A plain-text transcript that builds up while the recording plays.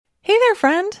Hey there,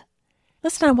 friend.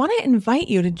 Listen, I want to invite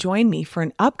you to join me for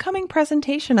an upcoming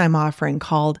presentation I'm offering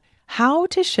called How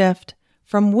to Shift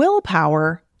from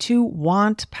Willpower to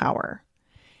Want Power.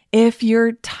 If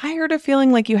you're tired of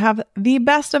feeling like you have the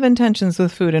best of intentions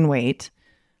with food and weight,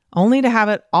 only to have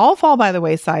it all fall by the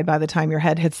wayside by the time your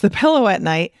head hits the pillow at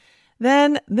night,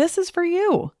 then this is for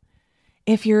you.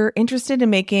 If you're interested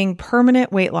in making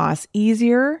permanent weight loss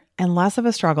easier and less of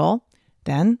a struggle,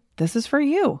 then this is for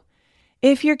you.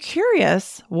 If you're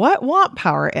curious what want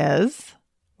power is,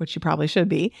 which you probably should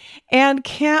be, and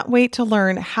can't wait to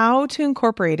learn how to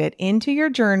incorporate it into your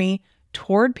journey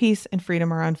toward peace and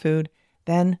freedom around food,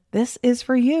 then this is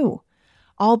for you.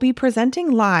 I'll be presenting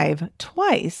live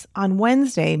twice on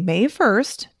Wednesday, May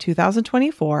 1st,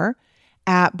 2024,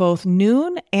 at both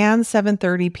noon and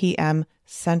 7:30 p.m.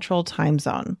 Central Time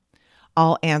Zone.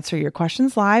 I'll answer your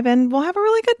questions live and we'll have a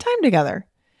really good time together.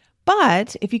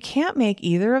 But if you can't make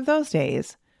either of those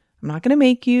days, I'm not going to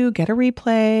make you get a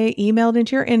replay emailed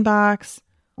into your inbox,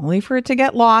 only for it to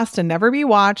get lost and never be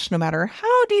watched, no matter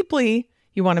how deeply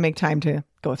you want to make time to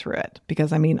go through it.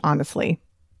 Because, honestly,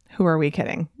 who are we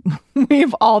kidding?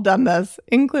 We've all done this,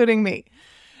 including me.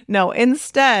 No,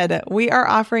 instead, we are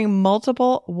offering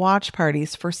multiple watch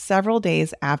parties for several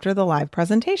days after the live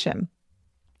presentation.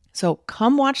 So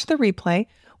come watch the replay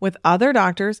with other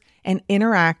doctors and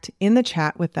interact in the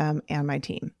chat with them and my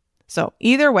team. So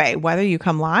either way, whether you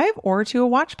come live or to a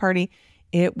watch party,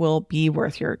 it will be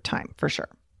worth your time for sure.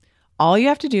 All you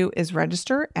have to do is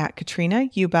register at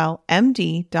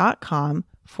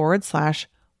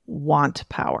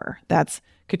katrinaubelmd.com/wantpower. That's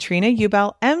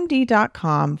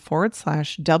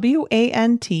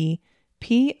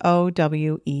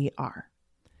katrinaubelmd.com/WANTPOWER.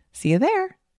 See you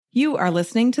there. You are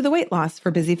listening to the Weight Loss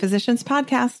for Busy Physicians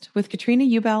podcast with Katrina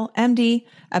Ubel, MD,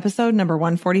 episode number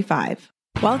 145.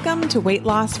 Welcome to Weight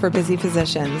Loss for Busy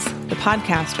Physicians, the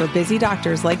podcast where busy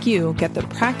doctors like you get the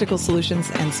practical solutions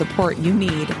and support you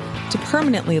need to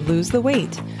permanently lose the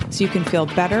weight so you can feel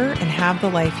better and have the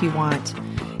life you want.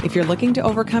 If you're looking to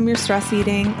overcome your stress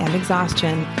eating and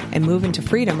exhaustion and move into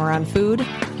freedom around food,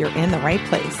 you're in the right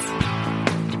place.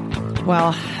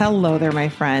 Well, hello there, my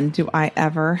friend. Do I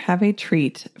ever have a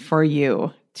treat for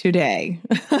you today?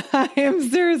 I am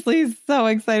seriously so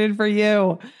excited for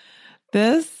you.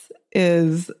 This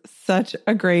is such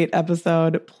a great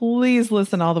episode. Please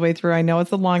listen all the way through. I know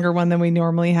it's a longer one than we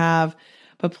normally have,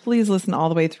 but please listen all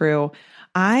the way through.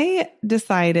 I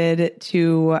decided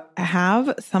to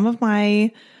have some of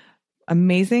my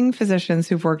amazing physicians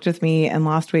who've worked with me and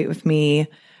lost weight with me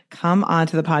come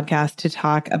onto the podcast to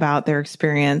talk about their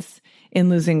experience in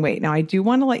losing weight. Now, I do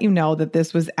want to let you know that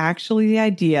this was actually the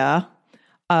idea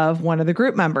of one of the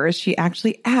group members. She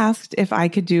actually asked if I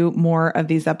could do more of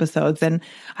these episodes. And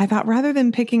I thought rather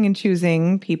than picking and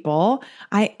choosing people,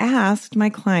 I asked my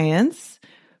clients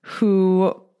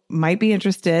who might be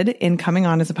interested in coming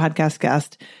on as a podcast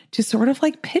guest to sort of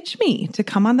like pitch me to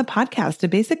come on the podcast, to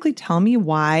basically tell me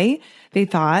why they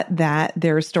thought that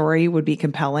their story would be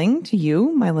compelling to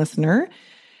you, my listener,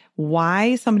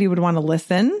 why somebody would want to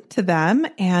listen to them,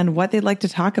 and what they'd like to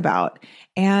talk about.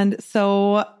 And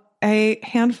so a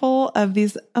handful of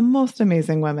these most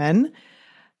amazing women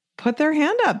put their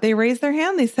hand up. They raised their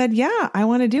hand. They said, yeah, I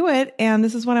want to do it. And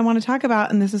this is what I want to talk about.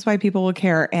 And this is why people will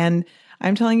care. And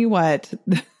I'm telling you what,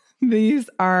 these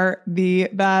are the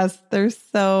best. They're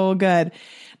so good.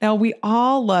 Now, we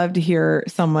all love to hear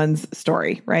someone's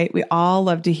story, right? We all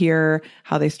love to hear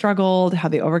how they struggled, how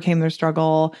they overcame their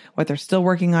struggle, what they're still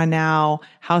working on now,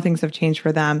 how things have changed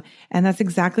for them. And that's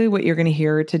exactly what you're going to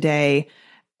hear today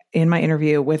in my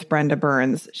interview with Brenda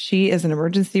Burns. She is an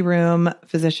emergency room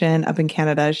physician up in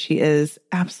Canada. She is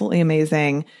absolutely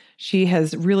amazing. She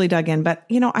has really dug in, but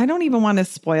I don't even want to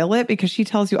spoil it because she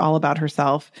tells you all about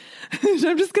herself.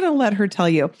 I'm just going to let her tell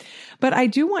you. But I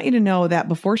do want you to know that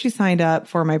before she signed up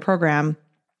for my program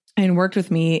and worked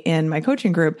with me in my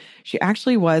coaching group, she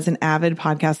actually was an avid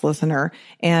podcast listener,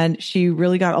 and she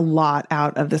really got a lot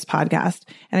out of this podcast.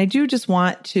 And I do just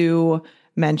want to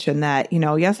mention that,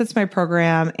 yes, it's my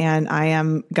program and I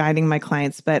am guiding my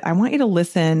clients, but I want you to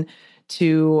listen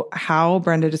to how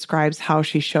Brenda describes how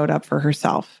she showed up for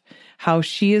herself, how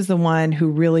she is the one who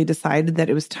really decided that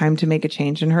it was time to make a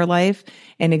change in her life,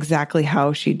 and exactly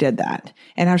how she did that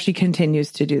and how she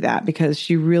continues to do that, because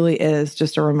she really is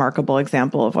just a remarkable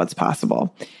example of what's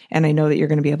possible. And I know that you're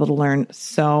going to be able to learn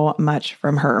so much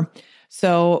from her.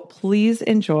 So please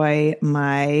enjoy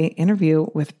my interview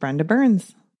with Brenda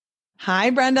Burns. Hi,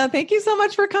 Brenda. Thank you so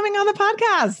much for coming on the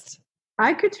podcast.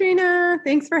 Hi, Katrina.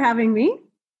 Thanks for having me.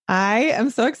 I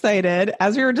am so excited.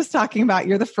 As we were just talking about,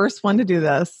 you're the first one to do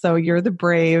this. So you're the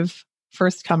brave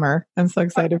first comer. I'm so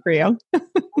excited for you.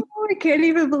 can't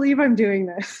even believe I'm doing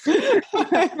this. We're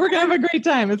going to have a great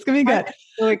time. It's going to be good. I'm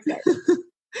so excited.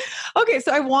 Okay.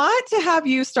 So I want to have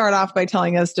you start off by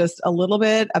telling us just a little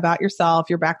bit about yourself,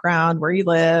 your background, where you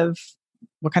live,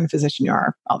 what kind of physician you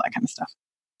are, all that kind of stuff.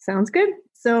 Sounds good.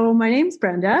 So my name's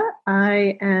Brenda.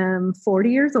 I am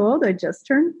 40 years old. I just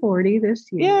turned 40 this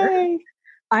year. Yay.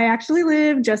 I actually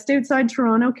live just outside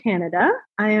Toronto, Canada.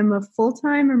 I am a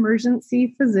full-time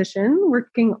emergency physician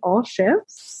working all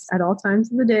shifts at all times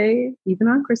of the day, even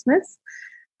on Christmas.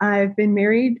 I've been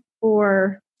married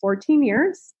for 14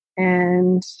 years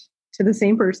and to the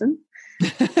same person.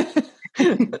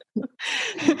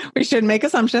 We should make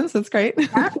assumptions. That's great.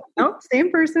 Nope,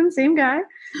 same person, same guy.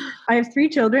 I have 3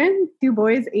 children, 2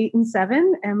 boys, 8 and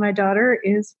 7, and my daughter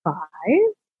is 5.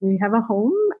 We have a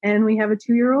home and we have a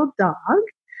 2-year-old dog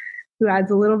who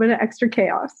adds a little bit of extra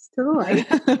chaos to the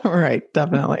life. Right,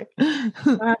 definitely.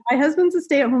 My husband's a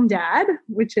stay-at-home dad,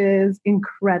 which is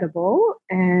incredible.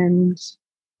 And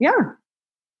yeah.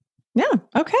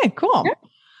 Okay, cool. Yeah.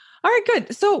 All right,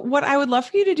 good. So what I would love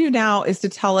for you to do now is to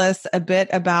tell us a bit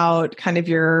about kind of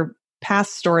your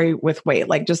past story with weight,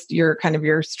 like just your kind of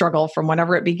your struggle from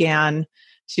whenever it began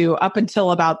to up until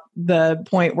about the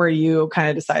point where you kind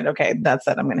of decide, okay, that's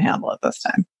it. I'm going to handle it this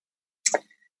time.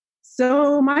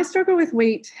 So my struggle with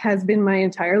weight has been my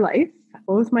entire life.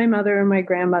 Both my mother and my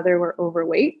grandmother were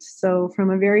overweight. So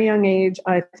from a very young age,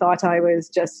 I thought I was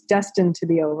just destined to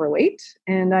be overweight.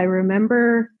 And I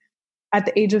remember at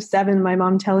the age of 7, my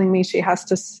mom telling me she has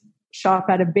to shop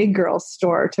at a big girl's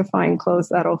store to find clothes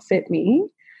that'll fit me.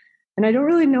 And I don't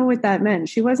really know what that meant.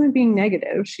 She wasn't being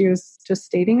negative. She was just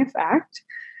stating a fact.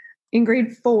 In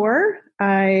grade 4,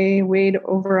 I weighed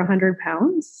over 100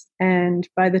 pounds. And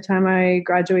by the time I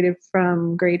graduated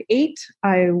from grade 8,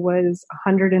 I was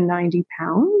 190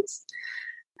 pounds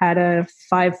at a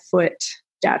 5-foot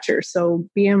stature. So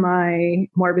BMI,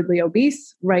 morbidly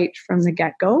obese, right from the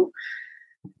get-go.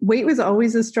 Weight was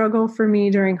always a struggle for me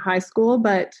during high school,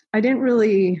 but I didn't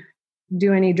really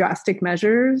do any drastic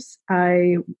measures.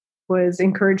 I was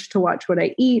encouraged to watch what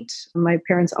I eat. My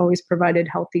parents always provided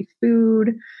healthy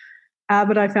food.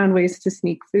 But I found ways to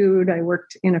sneak food. I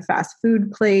worked in a fast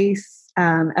food place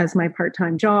as my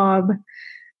part-time job.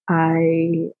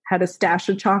 I had a stash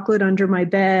of chocolate under my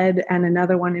bed and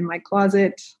another one in my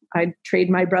closet. I'd trade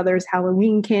my brother's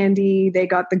Halloween candy. They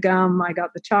got the gum. I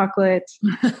got the chocolate.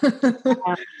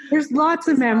 There's lots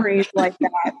of memories like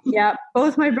that. Yeah,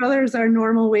 both my brothers are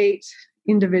normal weight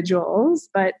individuals,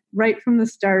 but right from the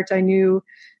start, I knew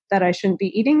that I shouldn't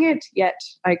be eating it, yet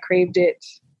I craved it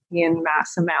in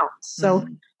mass amounts. So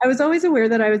I was always aware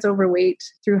that I was overweight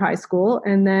through high school.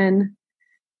 And then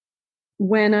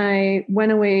when I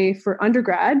went away for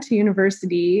undergrad to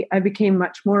university, I became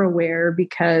much more aware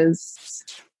because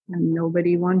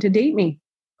nobody wanted to date me,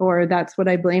 or that's what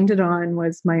I blamed it on,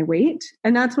 was my weight.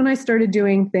 And that's when I started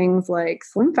doing things like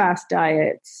Slim Fast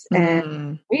diets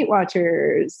and Weight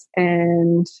Watchers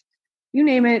and you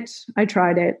name it, I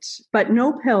tried it, but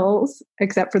no pills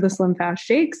except for the Slim Fast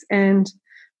shakes and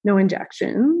no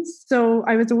injections. So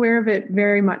I was aware of it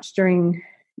very much during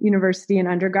university and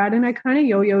undergrad. And I kind of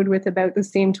yo-yoed with about the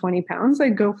same 20 pounds.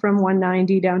 I'd go from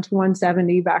 190 down to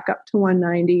 170, back up to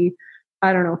 190.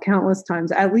 I don't know, countless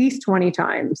times, at least 20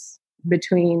 times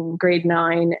between grade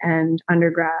 9 and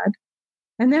undergrad.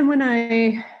 And then when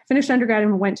I finished undergrad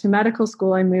and went to medical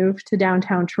school, I moved to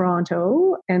downtown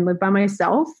Toronto and lived by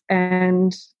myself.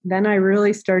 And then I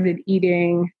really started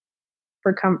eating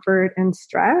for comfort and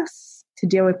stress to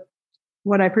deal with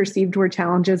what I perceived were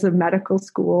challenges of medical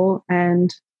school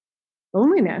and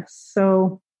loneliness.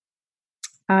 So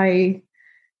I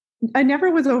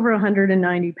never was over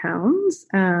 190 pounds,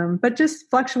 but just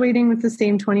fluctuating with the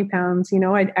same 20 pounds. You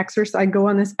know, I'd go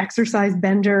on this exercise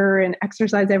bender and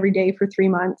exercise every day for 3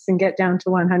 months and get down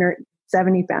to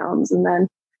 170 pounds. And then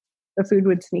the food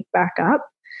would sneak back up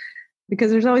because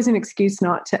there's always an excuse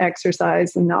not to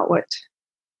exercise and not watch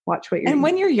what you're eating. And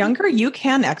when you're younger, you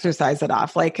can exercise it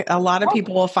off. Like a lot of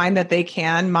people will find that they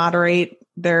can moderate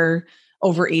their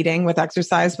overeating with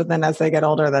exercise, but then as they get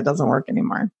older, that doesn't work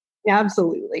anymore. Yeah,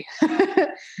 absolutely.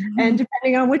 And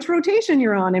depending on which rotation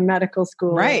you're on in medical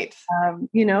school, right?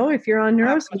 You know, if you're on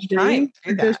neurosurgery,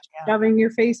 you're just shoving your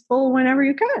face full whenever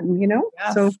you can, you know?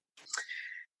 Yes. So,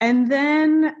 and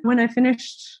then when I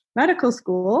finished medical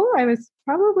school, I was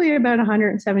probably about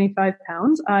 175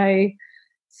 pounds. I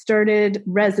started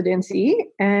residency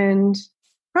and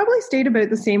probably stayed about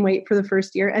the same weight for the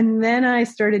first year. And then I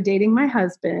started dating my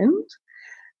husband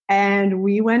and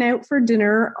we went out for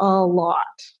dinner a lot.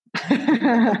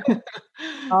 A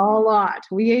lot.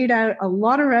 We ate out a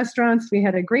lot of restaurants. We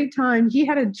had a great time. He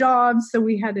had a job, so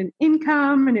we had an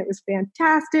income and it was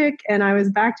fantastic. And I was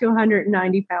back to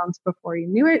 190 pounds before he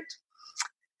knew it.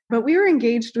 But we were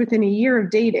engaged within a year of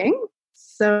dating.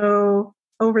 So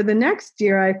over the next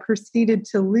year, I proceeded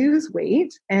to lose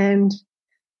weight. And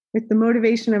with the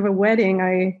motivation of a wedding,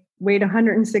 I weighed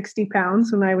 160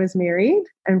 pounds when I was married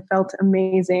and felt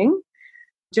amazing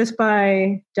just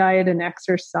by diet and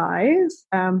exercise,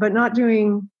 but not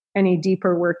doing any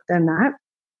deeper work than that.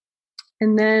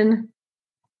 And then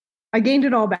I gained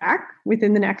it all back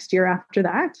within the next year after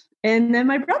that. And then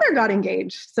my brother got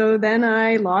engaged. So then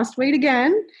I lost weight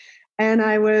again. And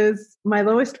I was my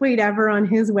lowest weight ever on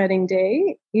his wedding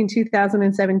day in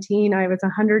 2017. I was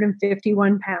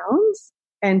 151 pounds.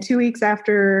 And 2 weeks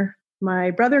after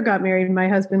my brother got married, my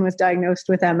husband was diagnosed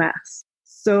with MS.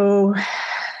 So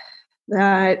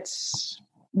that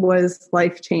was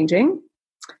life-changing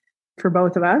for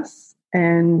both of us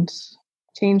and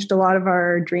changed a lot of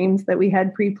our dreams that we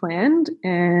had pre-planned.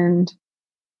 And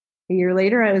a year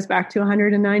later, I was back to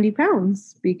 190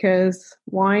 pounds because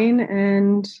wine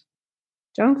and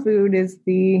junk food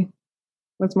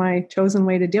was my chosen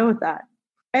way to deal with that.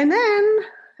 And then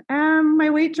my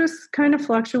weight just kind of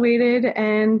fluctuated.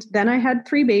 And then I had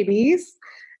 3 babies.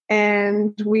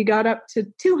 And we got up to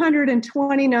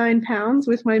 229 pounds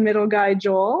with my middle guy,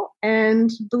 Joel.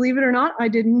 And believe it or not, I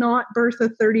did not birth a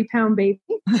 30-pound baby.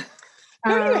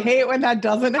 Don't you hate when that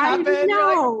doesn't happen? I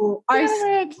know. Like,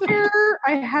 I swear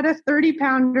I had a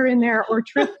 30-pounder in there or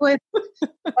triplets.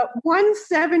 But one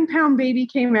 7-pound baby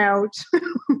came out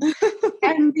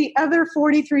and the other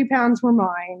 43 pounds were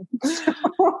mine. So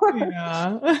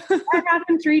that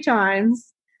happened 3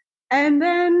 times. And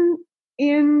then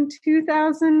in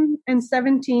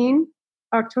 2017,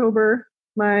 October,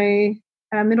 my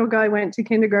middle guy went to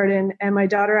kindergarten and my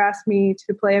daughter asked me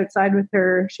to play outside with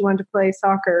her. She wanted to play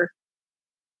soccer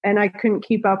and I couldn't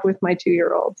keep up with my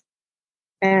 2-year-old.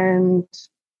 And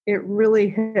it really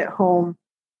hit home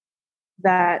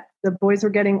that the boys were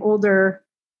getting older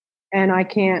and I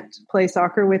can't play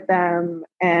soccer with them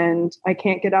and I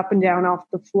can't get up and down off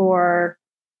the floor.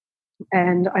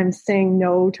 And I'm saying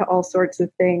no to all sorts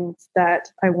of things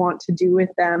that I want to do with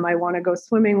them. I want to go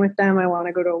swimming with them. I want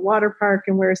to go to a water park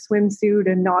and wear a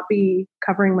swimsuit and not be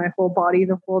covering my whole body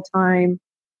the whole time.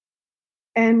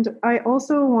 And I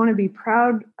also want to be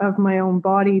proud of my own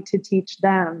body to teach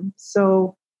them.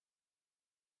 So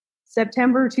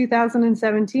September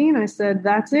 2017, I said,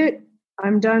 that's it.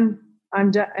 I'm done.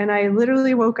 I'm done. And I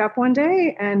literally woke up one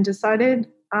day and decided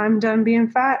I'm done being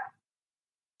fat.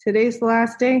 Today's the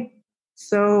last day.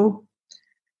 So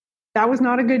that was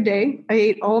not a good day. I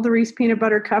ate all the Reese peanut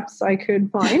butter cups I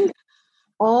could find.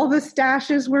 All the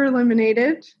stashes were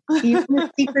eliminated. Even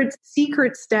the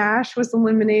secret stash was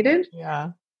eliminated.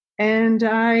 Yeah. And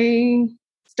I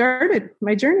started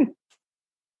my journey.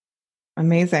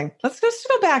 Amazing. Let's just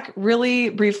go back really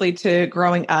briefly to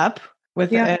growing up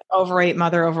with an overweight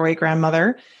mother, overweight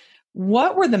grandmother.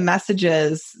 What were the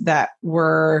messages that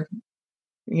were,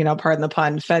 pardon the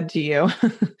pun, fed to you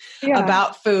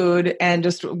about food and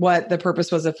just what the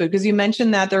purpose was of food? Because you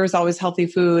mentioned that there was always healthy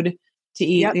food to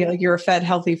eat. You were fed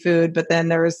healthy food, but then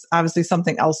there was obviously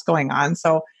something else going on.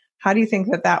 So how do you think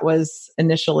that was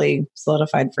initially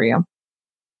solidified for you?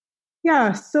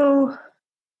 Yeah. So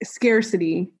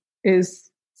scarcity is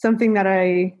something that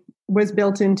I was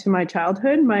built into my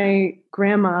childhood. My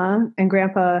grandma and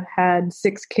grandpa had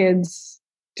 6 kids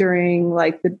during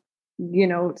the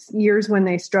years when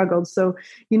they struggled. So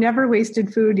you never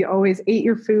wasted food. You always ate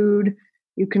your food.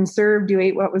 You conserved, you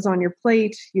ate what was on your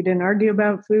plate. You didn't argue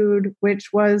about food,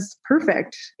 which was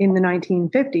perfect in the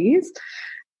 1950s.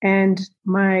 And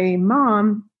my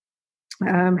mom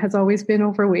has always been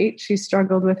overweight. She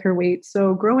struggled with her weight.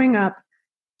 So growing up,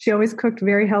 she always cooked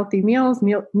very healthy meals,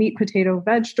 meat, potato,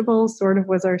 vegetables, sort of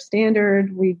was our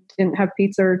standard. We didn't have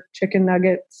pizza or chicken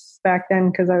nuggets back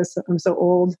then because I'm so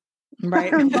old.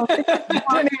 Right. Didn't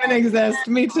even exist.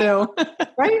 Me too.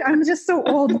 Right. I'm just so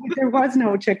old. There was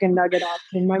no chicken nugget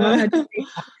option. My mom had to make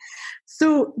that.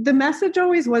 So the message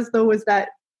always was that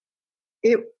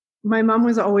my mom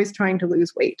was always trying to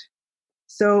lose weight.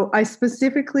 So I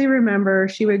specifically remember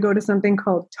she would go to something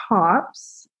called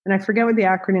TOPS, and I forget what the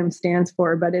acronym stands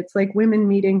for, but it's like women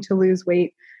meeting to lose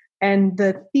weight. And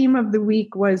the theme of the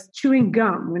week was chewing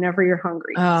gum whenever you're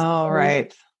hungry. Oh,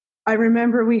 right. I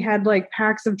remember we had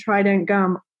packs of Trident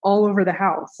gum all over the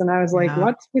house. And I was like,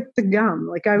 what's with the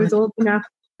gum? I was old enough.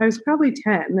 I was probably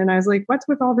 10. And I was like, what's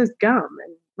with all this gum?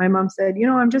 And my mom said,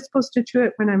 I'm just supposed to chew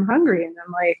it when I'm hungry. And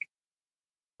I'm like,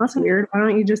 that's weird. Why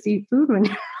don't you just eat food when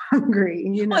you're hungry,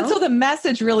 you know? Well, so the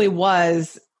message really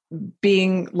was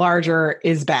being larger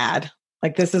is bad.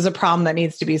 Like, this is a problem that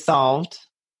needs to be solved.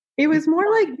 It was more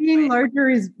like being larger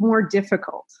is more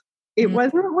difficult. It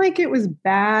wasn't like it was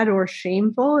bad or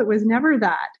shameful. It was never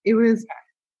that. It was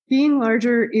being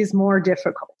larger is more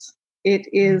difficult. It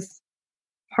is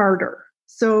harder.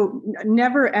 So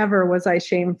never ever was I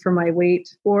shamed for my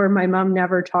weight, or my mom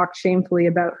never talked shamefully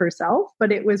about herself,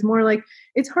 but it was more like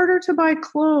it's harder to buy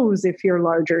clothes if you're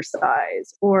larger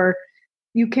size, or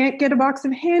you can't get a box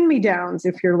of hand-me-downs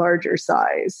if you're larger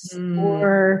size,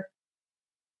 or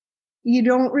you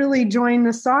don't really join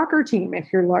the soccer team if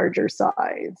you're larger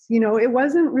size. You know, it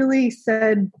wasn't really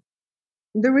said,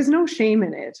 there was no shame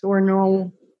in it or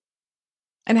no.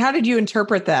 And how did you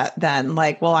interpret that then?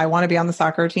 Like, well, I want to be on the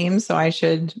soccer team, so I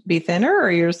should be thinner,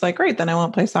 or you're just like, great, then I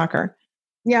won't play soccer.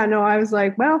 Yeah, no, I was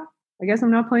like, well, I guess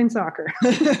I'm not playing soccer.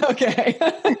 Okay.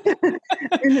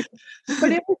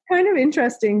 But it was kind of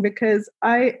interesting because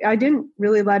I didn't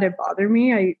really let it bother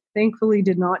me. I thankfully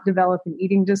did not develop an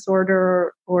eating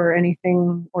disorder or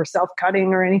anything, or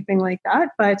self-cutting or anything like that.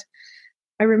 But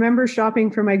I remember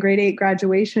shopping for my grade 8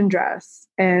 graduation dress,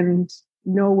 and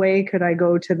no way could I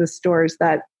go to the stores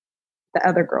that the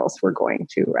other girls were going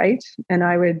to, right? And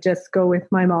I would just go with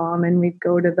my mom, and we'd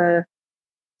go to the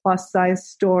plus size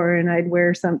store, and I'd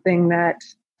wear something that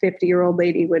 50-year-old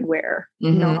lady would wear,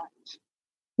 not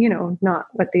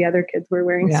what the other kids were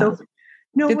wearing. Yeah. So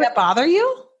no, did that bother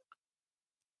you?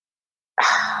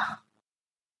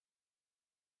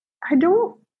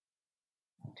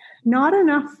 Not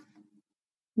enough.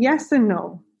 Yes and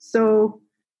no. So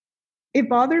it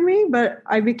bothered me, but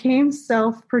I became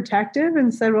self-protective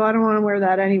and said, well, I don't want to wear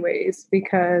that anyways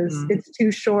because it's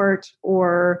too short,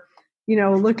 or,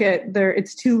 look at there,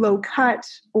 it's too low cut,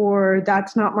 or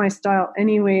that's not my style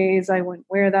anyways. I wouldn't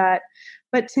wear that.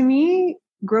 But to me,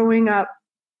 growing up,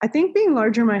 I think being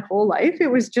larger my whole life, it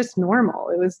was just normal.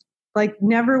 It was like,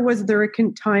 never was there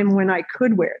a time when I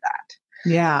could wear that.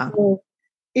 Yeah. So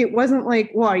it wasn't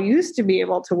like, well, I used to be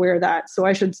able to wear that, so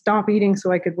I should stop eating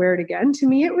so I could wear it again. To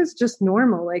me, it was just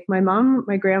normal. Like my mom,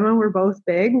 my grandma were both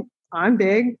big. I'm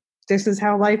big. This is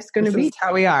how life's going to be. This is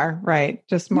how we are, right?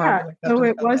 Just more. Yeah. So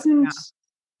it wasn't,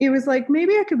 it was like,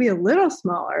 maybe I could be a little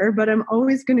smaller, but I'm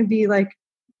always going to be like,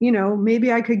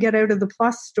 maybe I could get out of the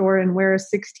plus store and wear a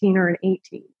 16 or an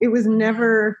 18. It was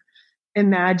never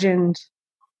imagined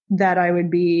that I would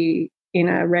be in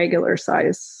a regular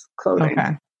size clothing.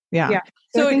 Okay. Yeah.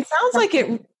 So it sounds like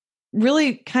it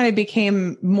really kind of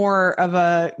became more of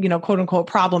a, quote unquote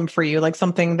problem for you, like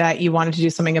something that you wanted to do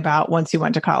something about once you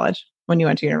went to college, when you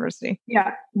went to university.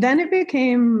 Yeah. Then it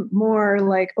became more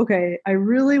like, okay, I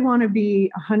really want to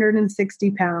be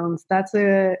 160 pounds. That's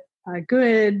a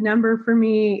good number for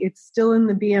me. It's still in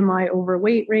the BMI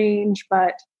overweight range,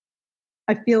 but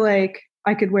I feel like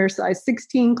I could wear size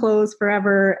 16 clothes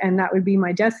forever, and that would be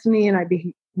my destiny.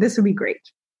 And this would be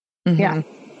great. Mm-hmm. Yeah.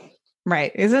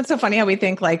 Right. Isn't it so funny how we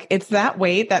think like it's that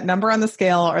weight, that number on the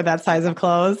scale, or that size of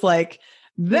clothes, like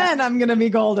then I'm going to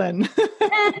be golden.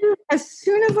 And as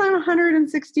soon as I'm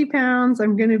 160 pounds,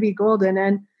 I'm going to be golden.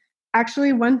 And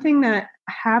actually one thing that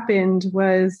happened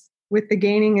was with the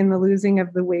gaining and the losing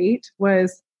of the weight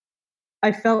was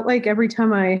I felt like every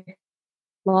time I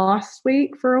lost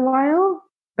weight for a while,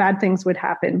 bad things would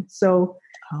happen. So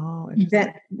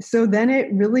then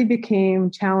it really became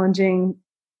challenging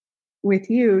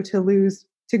with you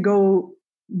to go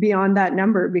beyond that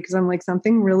number, because I'm like,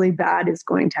 something really bad is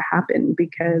going to happen,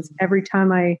 because every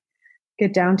time I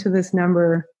get down to this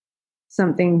number,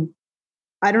 something,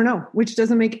 I don't know, which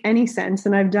doesn't make any sense.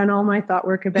 And I've done all my thought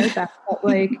work about that. But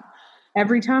like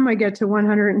every time I get to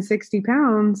 160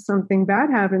 pounds, something bad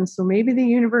happens. So maybe the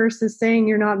universe is saying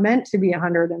you're not meant to be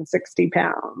 160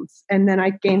 pounds. And then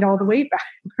I gained all the weight back,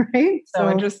 right? So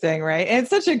interesting, right? And it's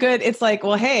such a good, it's like,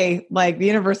 well, hey, like the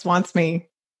universe wants me.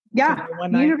 Yeah.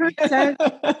 The universe says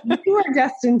you are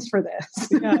destined for this.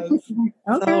 Yes.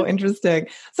 Okay. So interesting.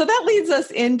 So that leads us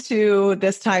into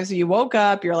this time. So you woke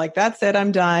up, you're like, that's it,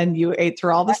 I'm done. You ate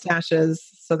through all the stashes.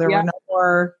 So there were no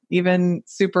more even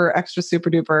super extra super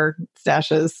duper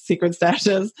stashes, secret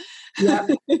stashes. Yeah.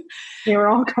 They were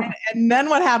all gone. And then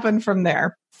what happened from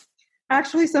there?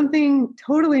 Actually, something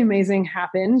totally amazing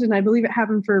happened, and I believe it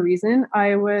happened for a reason.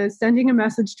 I was sending a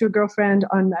message to a girlfriend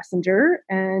on Messenger,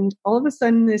 and all of a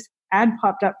sudden this ad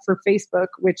popped up for Facebook,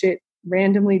 which it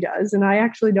randomly does. And I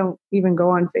actually don't even go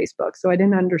on Facebook, so I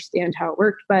didn't understand how it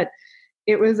worked. But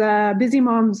it was a Busy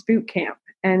Moms boot camp,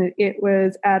 and it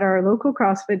was at our local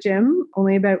CrossFit gym,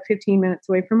 only about 15 minutes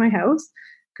away from my house,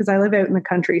 because I live out in the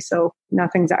country, so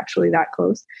nothing's actually that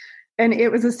close. And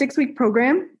it was a 6-week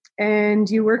program. and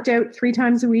you worked out 3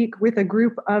 times a week with a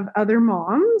group of other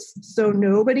moms. So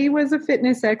nobody was a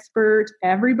fitness expert.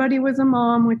 Everybody was a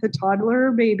mom with a toddler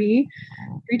or baby.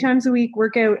 3 times a week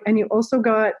workout. And you also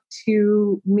got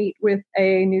to meet with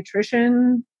a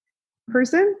nutrition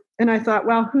person. And I thought,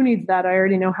 well, who needs that? I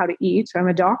already know how to eat. I'm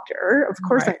a doctor. Of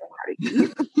course I know how to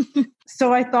eat.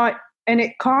 So I thought, and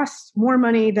it costs more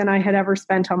money than I had ever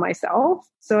spent on myself.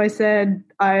 So I said,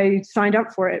 I signed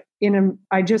up for it.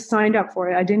 I just signed up for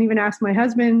it. I didn't even ask my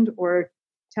husband or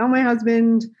tell my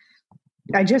husband.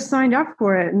 I just signed up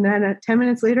for it. And then 10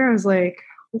 minutes later, I was like,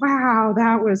 wow,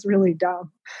 that was really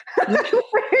dumb. Like,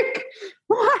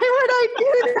 why would I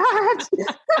do that?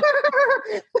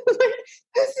 Like,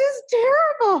 this is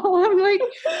terrible. I'm like,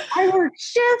 I work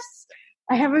shifts.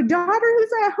 I have a daughter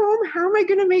who's at home. How am I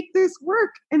going to make this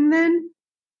work? And then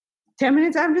 10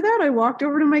 minutes after that, I walked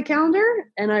over to my calendar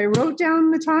and I wrote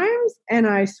down the times and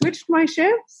I switched my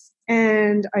shifts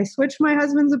and I switched my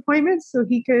husband's appointments so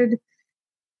he could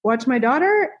watch my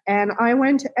daughter. And I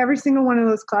went to every single one of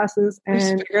those classes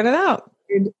and figured it out.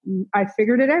 I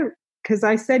figured it out because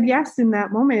I said yes in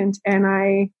that moment and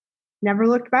I never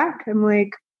looked back. I'm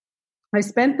like, I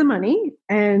spent the money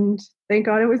and thank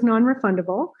God it was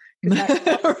non-refundable.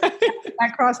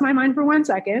 That crossed my mind for 1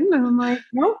 second. And I'm like,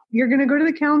 nope, you're going to go to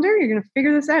the calendar. You're going to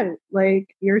figure this out.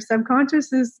 Like your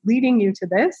subconscious is leading you to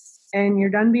this and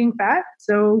you're done being fat.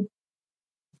 So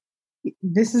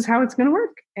this is how it's going to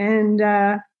work. And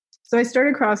so I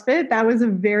started CrossFit. That was a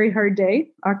very hard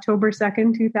day. October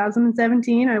 2nd,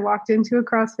 2017, I walked into a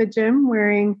CrossFit gym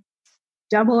wearing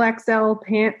double XL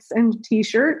pants and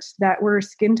t-shirts that were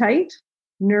skin tight,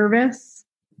 nervous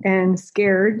and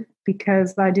scared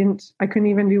because I couldn't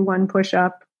even do one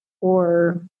push-up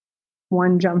or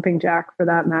one jumping jack for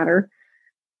that matter.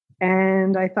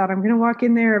 And I thought, I'm going to walk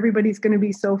in there. Everybody's going to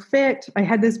be so fit. I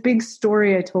had this big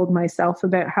story I told myself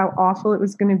about how awful it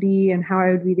was going to be and how I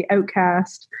would be the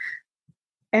outcast.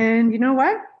 And you know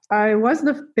what? I was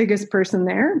the biggest person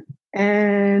there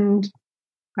and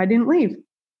I didn't leave.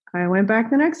 I went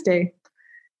back the next day.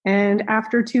 And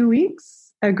after 2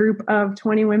 weeks, a group of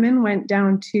 20 women went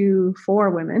down to 4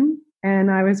 women,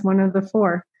 and I was one of the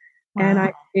 4. Wow. And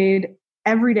I stayed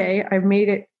every day. I've made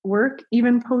it work.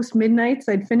 Even post midnights,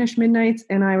 I'd finish midnights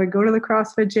and I would go to the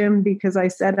CrossFit gym because I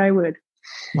said I would.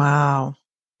 Wow.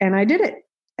 And I did it.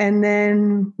 And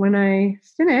then when I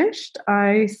finished,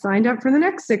 I signed up for the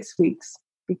next 6 weeks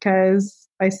because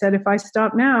I said, if I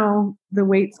stop now, the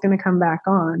weight's going to come back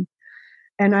on.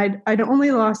 And I'd only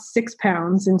lost 6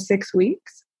 pounds in 6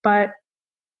 weeks, but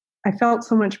I felt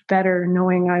so much better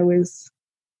knowing I was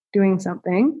doing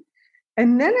something.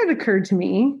 And then it occurred to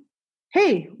me,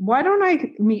 hey, why don't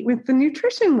I meet with the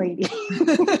nutrition lady?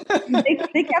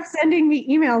 they kept sending me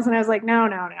emails and I was like, no,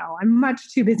 I'm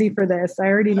much too busy for this. I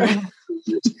already know how to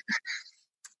eat.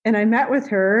 And I met with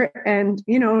her and,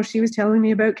 she was telling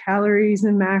me about calories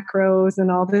and macros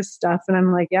and all this stuff. And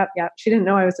I'm like, yep. She didn't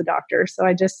know I was a doctor. So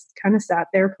I just kind of sat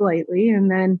there politely. And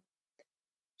then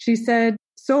she said,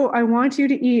 so I want you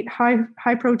to eat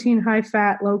high protein, high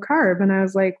fat, low carb. And I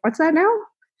was like, what's that now?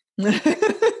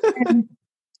 And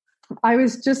I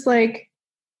was just like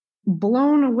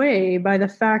blown away by the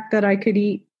fact that I could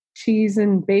eat cheese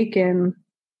and bacon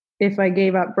if I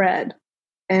gave up bread.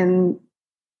 And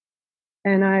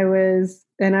I was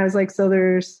like,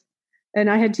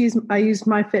 I used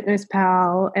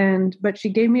MyFitnessPal but she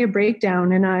gave me a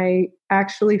breakdown and I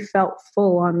actually felt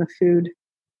full on the food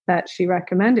that she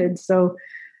recommended. So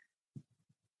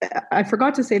I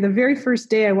forgot to say the very first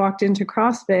day I walked into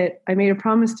CrossFit, I made a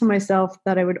promise to myself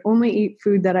that I would only eat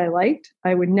food that I liked.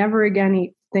 I would never again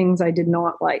eat things I did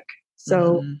not like.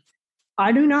 So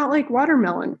I do not like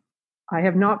watermelon. I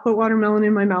have not put watermelon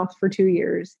in my mouth for 2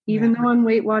 years. Even though on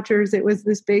Weight Watchers, it was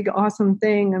this big, awesome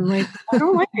thing. I'm like, I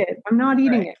don't like it. I'm not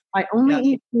eating it. I only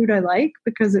eat food I like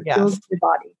because it fills my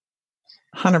body.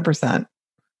 100%.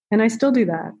 And I still do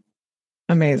that.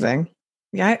 Amazing.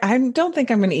 Yeah, I don't think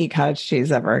I'm going to eat cottage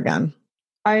cheese ever again.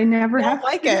 I never don't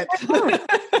like it.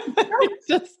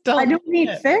 I don't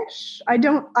eat fish.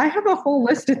 I have a whole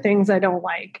list of things I don't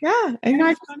like. Yeah. And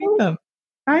I just don't eat them.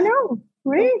 I know.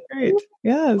 Right? Great.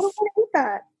 Yes. I eat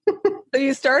that. So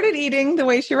you started eating the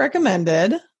way she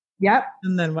recommended. Yep.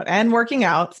 And then what? And working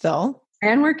out still.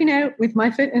 And working out with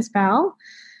MyFitnessPal.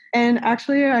 And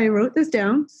actually, I wrote this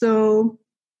down. So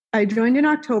I joined in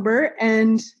October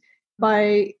and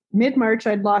by mid-March,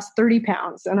 I'd lost 30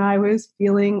 pounds and I was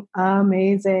feeling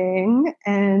amazing.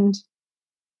 And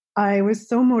I was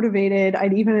so motivated.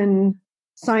 I'd even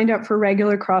signed up for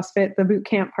regular CrossFit. The boot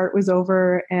camp part was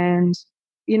over. And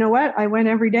you know what? I went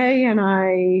every day and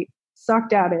I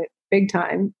sucked at it. big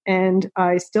time. And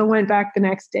I still went back the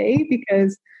next day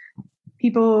because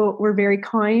people were very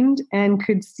kind and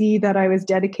could see that I was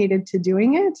dedicated to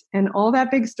doing it. And all that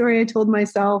big story I told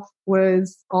myself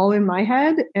was all in my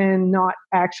head and not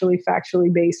actually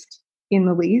factually based in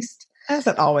the least. As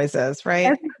it always is, right?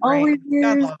 As it always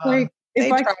is. Like, they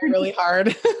if I try could, really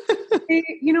hard.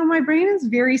 my brain is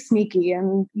very sneaky,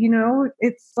 and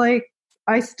it's like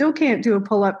I still can't do a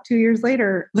pull-up 2 years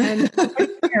later, and nobody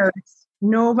cares.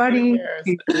 Nobody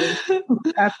cares.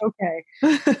 That's okay.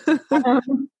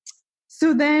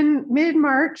 So then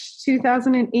mid-March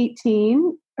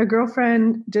 2018, a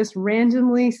girlfriend just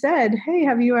randomly said, "Hey,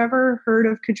 have you ever heard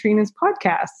of Katrina's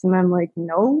podcast?" And I'm like,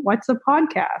 "No, what's a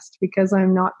podcast?" Because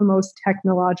I'm not the most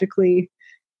technologically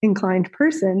inclined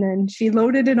person. And she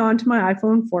loaded it onto my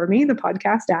iPhone for me, the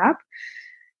podcast app.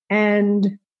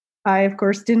 And I, of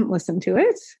course, didn't listen to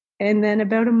it. And then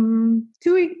about 2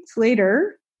 weeks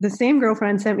later, the same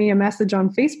girlfriend sent me a message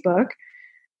on Facebook,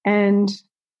 and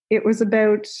it was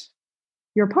about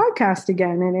your podcast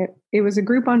again. And it was a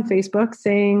group on Facebook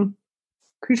saying,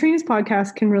 Katrina's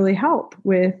podcast can really help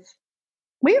with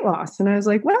weight loss. And I was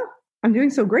like, well, I'm doing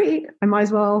so great, I might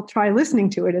as well try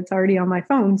listening to it. It's already on my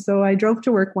phone. So I drove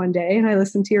to work one day and I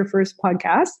listened to your first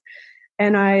podcast,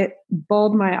 and I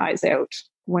bawled my eyes out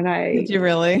when Did you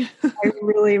really? I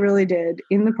really, really did,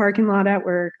 in the parking lot at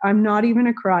work. I'm not even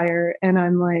a crier. And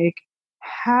I'm like,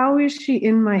 how is she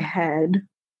in my head?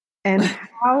 And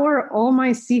how are all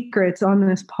my secrets on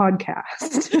this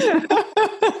podcast?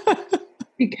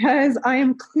 Because I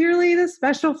am clearly the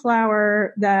special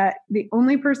flower, that the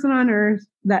only person on earth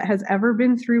that has ever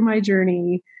been through my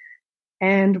journey.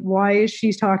 And why is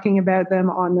she talking about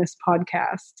them on this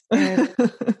podcast? And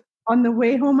on the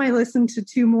way home, I listened to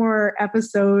 2 more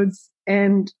episodes.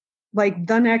 And like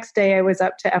the next day, I was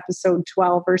up to episode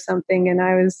 12 or something. And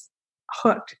I was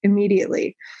hooked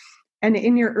immediately. And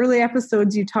in your early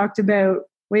episodes, you talked about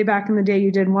way back in the day,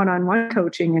 you did one-on-one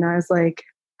coaching. And I was like,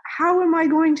 how am I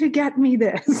going to get me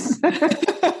this?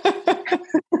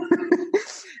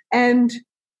 And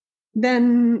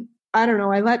then, I don't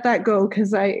know, I let that go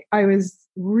because I was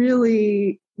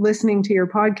really listening to your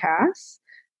podcasts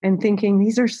and thinking,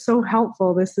 these are so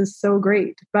helpful. This is so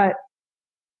great. But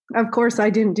of course, I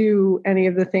didn't do any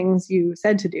of the things you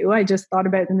said to do. I just thought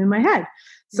about them in my head.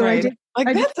 So right. I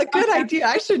did. That's a good idea.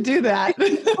 I should do that.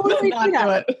 Totally do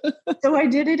that. So I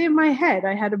did it in my head.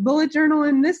 I had a bullet journal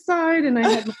on this side, and I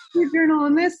had a bullet journal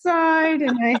on this side,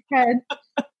 and I had,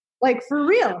 like, for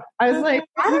real, I was like,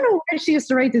 I don't know why she has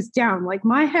to write this down. Like,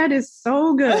 my head is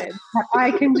so good that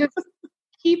I can just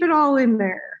keep it all in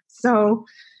there. So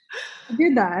I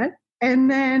did that. And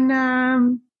then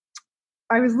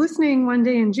I was listening one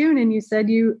day in June, and you said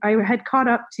I had caught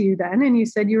up to you then, and you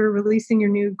said you were releasing your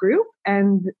new group.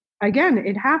 And again,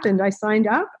 it happened. I signed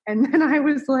up, and then I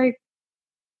was like,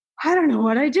 I don't know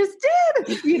what I just did,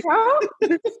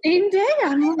 the same day.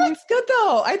 I'm like, that's good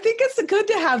though. I think it's good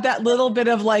to have that little bit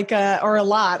of like or a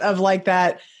lot of like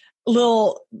that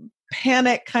little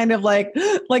panic kind of like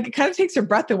it kind of takes your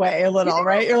breath away a little,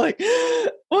 right? You're like,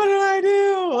 what did I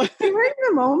do? Right in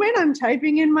the moment, I'm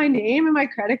typing in my name and my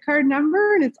credit card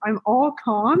number, and I'm all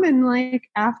calm. And like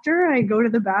after I go to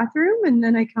the bathroom, and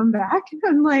then I come back, and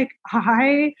I'm like,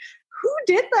 who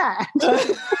did that?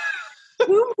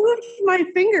 Who moved my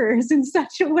fingers in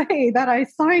such a way that I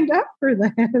signed up for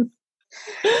this?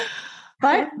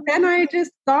 But then I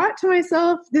just thought to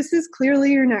myself, this is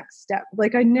clearly your next step.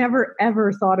 Like, I never,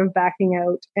 ever thought of backing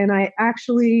out. And I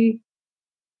actually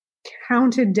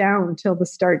counted down till the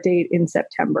start date in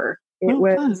September. It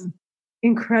was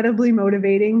incredibly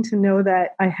motivating to know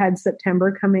that I had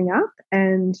September coming up.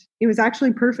 And it was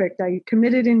actually perfect. I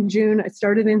committed in June. I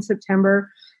started in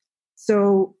September.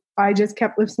 So I just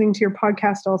kept listening to your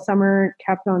podcast all summer,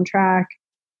 kept on track.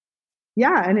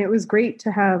 Yeah. And it was great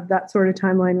to have that sort of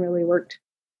timeline really worked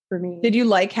for me. Did you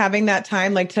like having that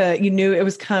time? You knew it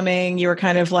was coming. You were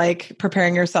kind of like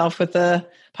preparing yourself with the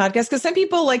podcast, because some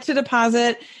people like to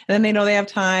deposit and then they know they have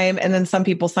time. And then some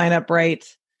people sign up right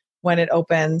when it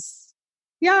opens.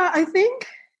 Yeah. I think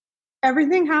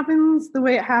everything happens the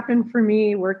way it happened for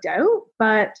me worked out.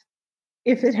 But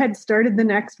if it had started the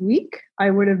next week, I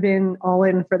would have been all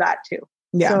in for that too.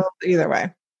 Yeah. So, either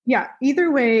way. Yeah. Either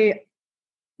way,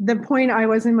 the point I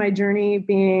was in my journey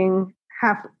being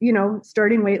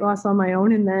starting weight loss on my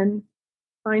own and then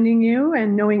finding you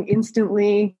and knowing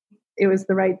instantly it was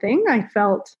the right thing. I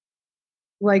felt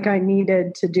like I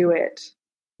needed to do it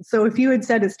So if you had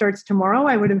said it starts tomorrow,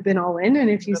 I would have been all in. And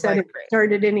if you said it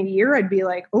started in a year, I'd be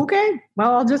like, okay,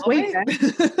 well, I'll just wait then.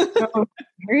 So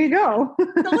here you go.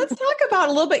 So let's talk about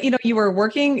a little bit, you were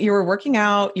working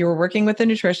out, you were working with a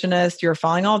nutritionist, you were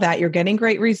following all that, you're getting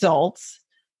great results.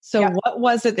 So what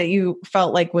was it that you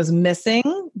felt like was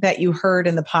missing that you heard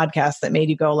in the podcast that made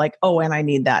you go like, oh, and I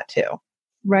need that too?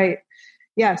 Right.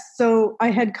 Yes. So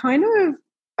I had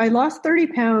I lost 30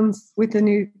 pounds with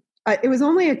it was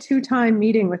only a 2-time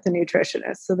meeting with the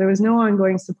nutritionist. So there was no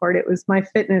ongoing support. It was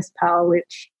MyFitnessPal,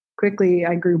 which quickly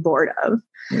I grew bored of.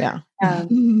 Yeah.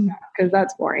 Because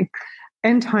that's boring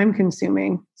and time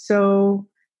consuming. So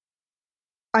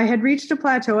I had reached a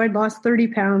plateau. I'd lost 30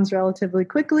 pounds relatively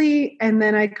quickly. And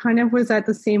then I kind of was at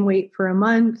the same weight for a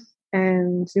month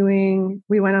and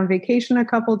we went on vacation a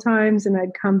couple times, and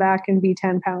I'd come back and be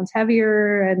 10 pounds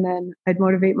heavier. And then I'd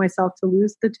motivate myself to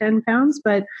lose the 10 pounds.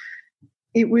 But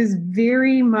it was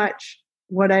very much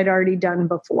what I'd already done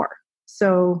before.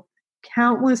 So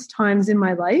countless times in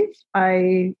my life,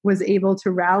 I was able to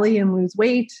rally and lose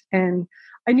weight. And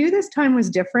I knew this time was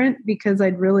different because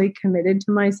I'd really committed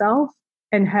to myself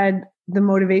and had the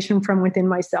motivation from within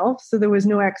myself. So there was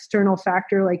no external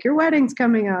factor like your wedding's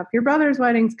coming up, your brother's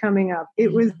wedding's coming up.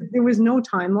 There was no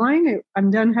timeline. I'm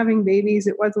done having babies.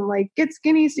 It wasn't like get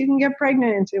skinny so you can get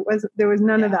pregnant. There was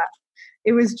none of that.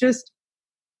 It was just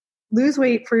lose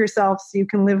weight for yourself so you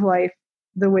can live life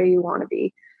the way you want to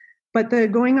be. But the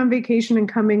going on vacation and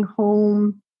coming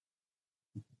home,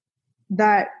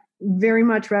 that very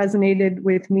much resonated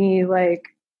with me. Like,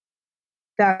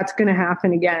 that's going to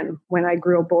happen again when I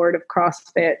grow bored of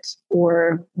CrossFit,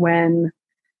 or when,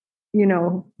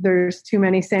 there's too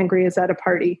many sangrias at a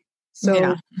party.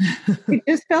 So it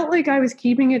just felt like I was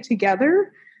keeping it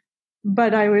together,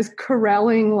 but I was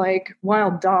corralling like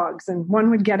wild dogs, and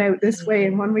one would get out this way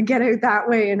and one would get out that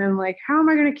way. And I'm like, how am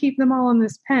I going to keep them all in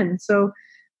this pen? So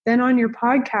then on your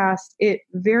podcast, it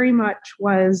very much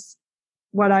was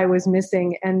what I was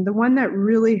missing. And the one that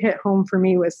really hit home for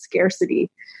me was scarcity.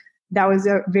 That was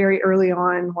a very early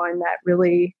on one that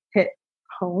really hit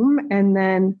home. And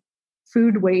then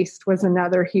food waste was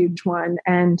another huge one.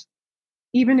 And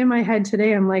even in my head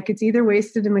today, I'm like, it's either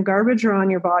wasted in the garbage or on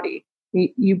your body.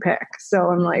 You pick.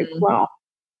 So I'm like, well,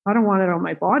 I don't want it on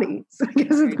my body. So I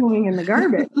guess it's going in the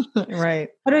garbage. Right.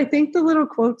 But I think the little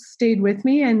quotes stayed with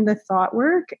me and the thought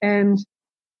work. And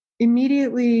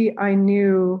immediately I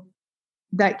knew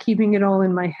that keeping it all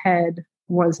in my head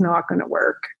was not going to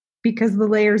work, because the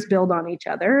layers build on each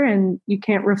other and you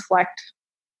can't reflect.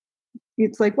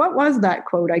 It's like, what was that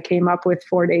quote I came up with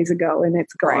 4 days ago and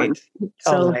it's gone? Right.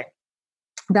 Totally. So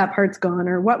that part's gone.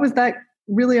 Or what was that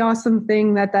really awesome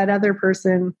thing that other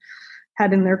person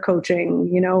had in their coaching?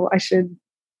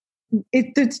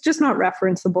 It's just not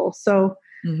referenceable. So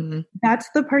that's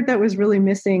the part that was really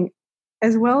missing,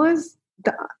 as well as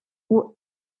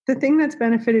the thing that's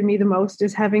benefited me the most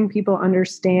is having people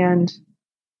understand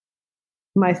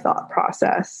my thought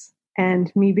process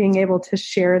and me being able to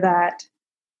share that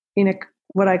in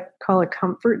what I call a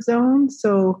comfort zone.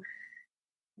 So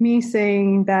me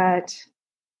saying that,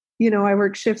 I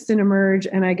work shifts in Emerge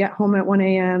and I get home at 1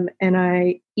 a.m. and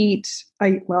I eat,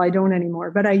 I don't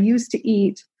anymore, but I used to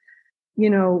eat,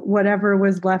 whatever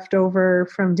was left over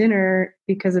from dinner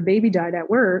because a baby died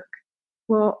at work.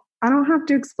 Well, I don't have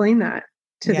to explain that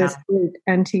to this group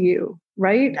and to you,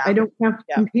 right? I don't have to,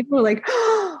 and people are like,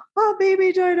 oh,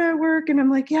 baby died at work. And I'm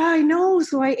like, yeah, I know.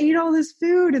 So I ate all this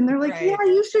food. And they're like, yeah,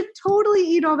 you should totally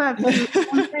eat all that food.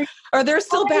 Like, or they're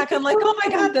still back. I'm like, oh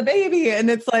my God, the baby. And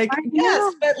it's like,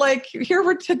 yes, but like here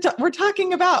we're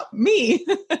talking about me.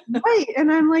 Right.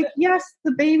 And I'm like, yes,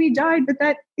 the baby died, but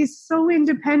that is so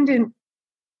independent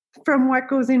from what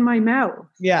goes in my mouth.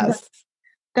 Yes.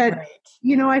 That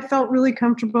I felt really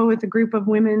comfortable with a group of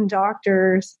women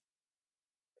doctors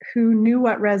who knew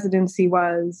what residency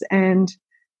was and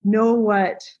know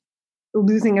what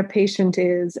losing a patient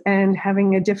is, and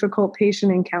having a difficult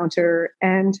patient encounter,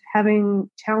 and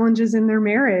having challenges in their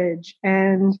marriage,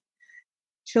 and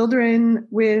children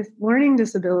with learning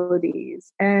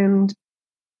disabilities, and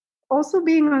also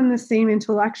being on the same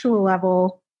intellectual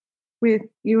level with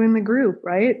you in the group,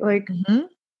 right? Like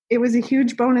it was a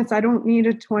huge bonus. I don't need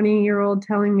a 20-year-old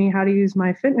telling me how to use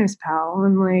MyFitnessPal.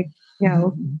 I'm like,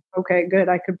 okay, good.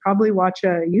 I could probably watch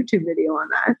a YouTube video on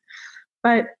that.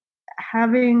 But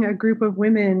having a group of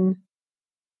women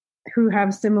who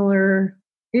have similar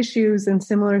issues and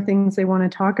similar things they want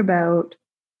to talk about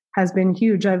has been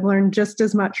huge. I've learned just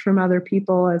as much from other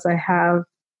people as I have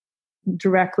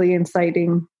directly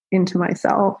inciting into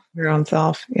myself. Your own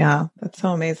self. Yeah. That's so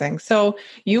amazing. So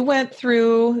you went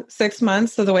through 6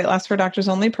 months of the Weight Loss for Doctors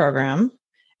Only program.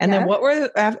 And then what were,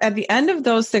 at the end of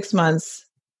those 6 months,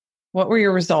 what were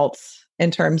your results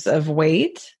in terms of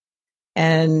weight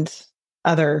and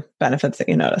other benefits that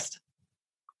you noticed?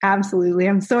 Absolutely.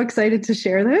 I'm so excited to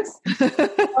share this.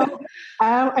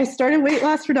 I started Weight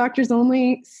Loss for Doctors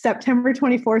Only September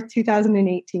 24th,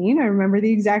 2018. I remember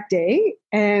the exact day.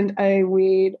 And I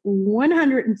weighed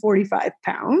 145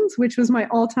 pounds, which was my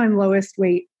all-time lowest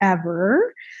weight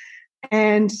ever.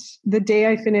 And the day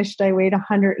I finished, I weighed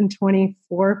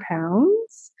 124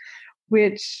 pounds,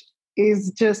 which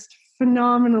is just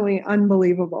phenomenally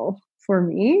unbelievable for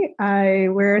me. I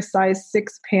wear a size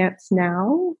 6 pants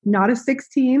now, not a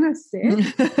 16, a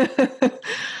 6.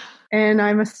 And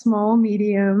I'm a small,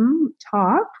 medium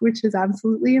top, which is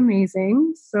absolutely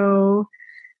amazing. So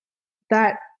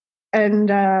that, and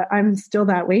I'm still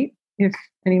that weight. If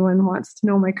anyone wants to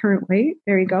know my current weight,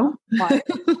 there you go.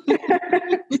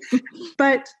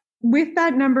 But with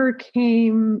that number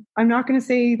came, I'm not going to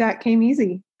say that came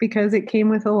easy, because it came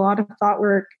with a lot of thought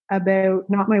work about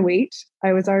not my weight.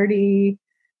 I was already,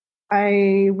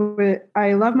 I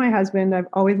love my husband. I've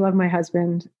always loved my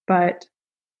husband, but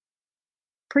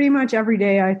pretty much every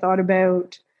day I thought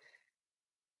about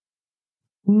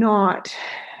not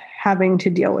having to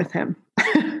deal with him.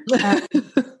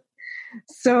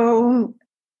 So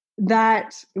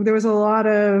that there was a lot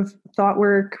of thought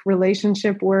work,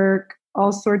 relationship work,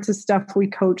 all sorts of stuff we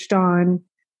coached on.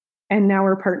 And now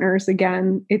we're partners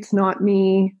again. It's not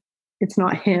me. It's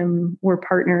not him. We're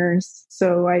partners.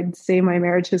 So I'd say my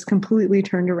marriage has completely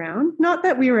turned around. Not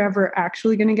that we were ever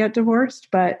actually going to get divorced,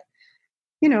 but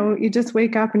you know, you just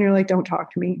wake up and you're like, don't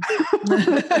talk to me.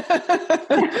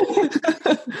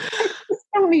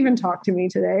 Don't even talk to me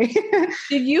today.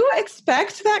 Did you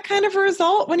expect that kind of a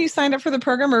result when you signed up for the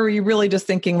program, or were you really just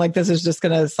thinking like, this is just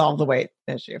going to solve the weight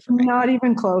issue for me? Not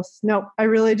even close. No, I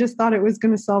really just thought it was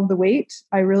going to solve the weight.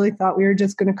 I really thought we were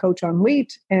just going to coach on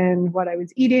weight and what I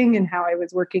was eating and how I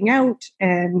was working out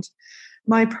and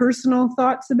my personal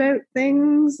thoughts about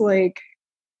things, like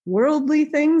worldly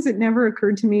things. It never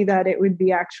occurred to me that it would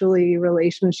be actually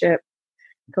relationship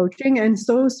coaching, and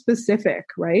so specific,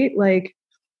 right? Like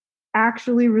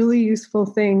actually really useful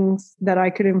things that I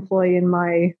could employ in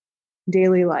my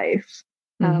daily life,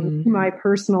 my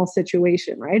personal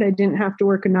situation, right? I didn't have to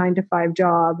work a 9-to-5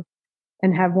 job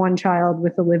and have one child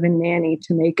with a live-in nanny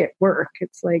to make it work.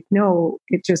 It's like, no,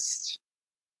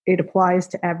 it applies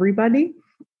to everybody.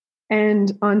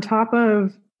 And on top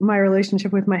of my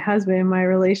relationship with my husband, my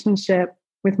relationship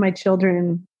with my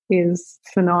children is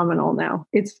phenomenal now.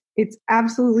 It's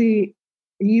absolutely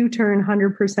U-turn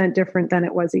 100% different than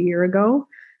it was a year ago.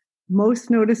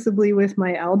 Most noticeably with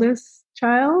my eldest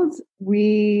child,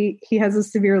 he has a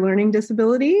severe learning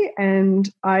disability, and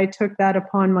I took that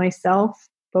upon myself,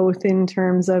 both in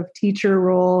terms of teacher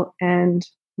role and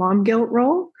mom guilt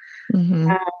role.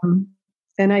 And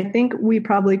I think we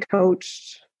probably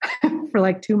coached for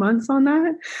like 2 months on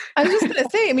that. I was just going to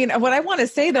say, I mean, what I want to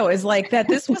say though, is like that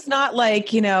this was not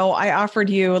like, you know, I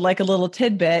offered you like a little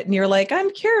tidbit and you're like,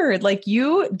 I'm cured. Like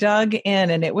you dug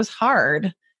in and it was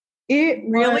hard. It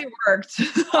really worked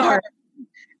hard.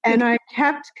 And I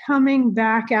kept coming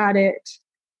back at it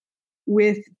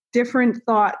with different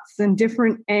thoughts and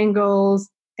different angles.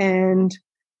 And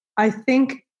I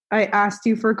think I asked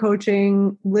you for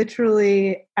coaching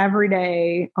literally every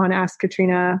day on Ask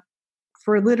Katrina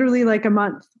for literally like a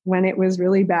month when it was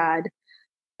really bad.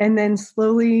 And then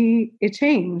slowly it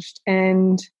changed,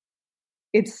 and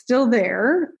it's still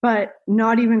there, but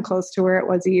not even close to where it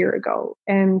was a year ago.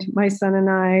 And my son and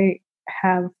I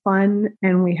have fun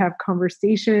and we have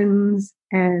conversations,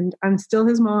 and I'm still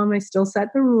his mom. I still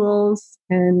set the rules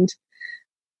and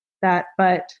that,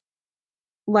 but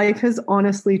life has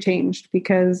honestly changed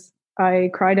because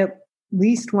I cried at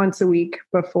least once a week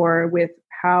before with,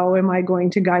 how am I going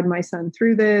to guide my son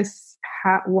through this?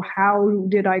 How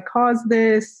did I cause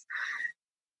this?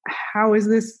 How is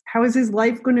his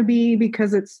life going to be?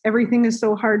 Because everything is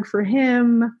so hard for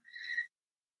him.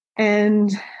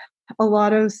 And a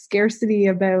lot of scarcity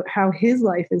about how his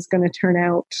life is going to turn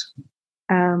out.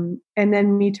 And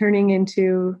then me turning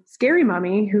into scary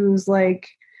mommy, who's like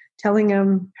telling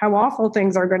him how awful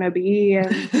things are going to be.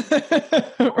 And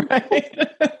right.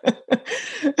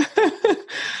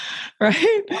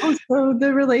 Right. So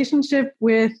the relationship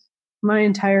with my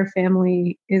entire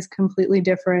family is completely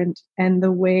different. And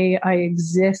the way I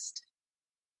exist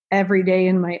every day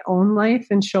in my own life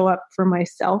and show up for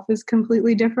myself is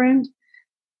completely different.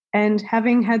 And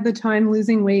having had the time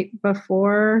losing weight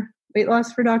before Weight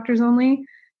Loss for Doctors Only,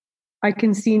 I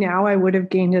can see now I would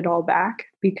have gained it all back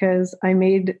because I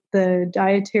made the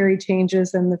dietary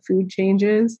changes and the food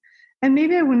changes And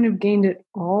maybe I wouldn't have gained it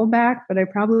all back, but I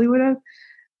probably would have.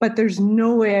 But there's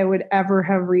no way I would ever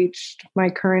have reached my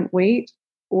current weight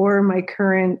or my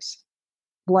current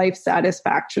life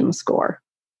satisfaction score.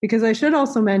 Because I should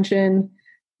also mention,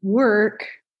 work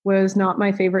was not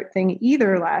my favorite thing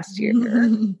either last year.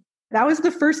 That was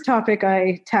the first topic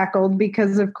I tackled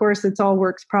because, of course, it's all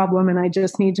work's problem and I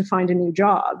just need to find a new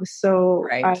job. So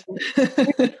I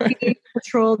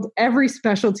patrolled every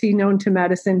specialty known to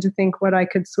medicine to think what I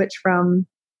could switch from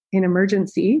in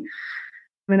emergency.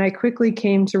 And I quickly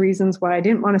came to reasons why I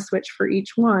didn't want to switch for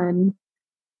each one.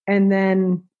 And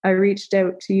then I reached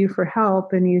out to you for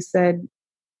help and you said,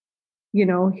 you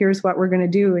know, here's what we're going to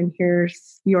do and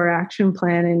here's your action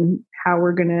plan and how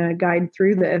we're going to guide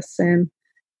through this. And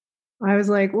I was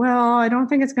like, well, I don't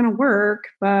think it's going to work,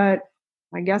 but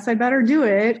I guess I better do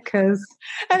it because.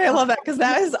 And I love that because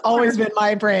that has always been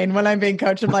my brain when I'm being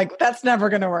coached. I'm like, that's never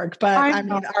going to work. But I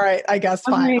mean, all right, I guess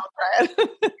fine. I'll try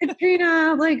it.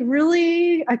 Katrina, like,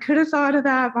 really? I could have thought of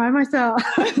that by myself.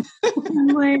 I'm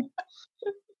like,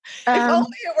 if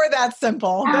only it were that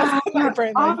simple. That's what my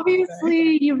brain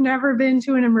obviously, you've never been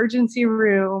to an emergency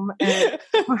room and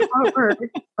how it works,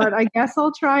 but I guess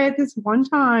I'll try it this one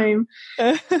time.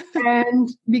 And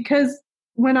because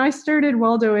when I started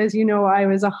Waldo, as you know, I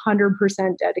was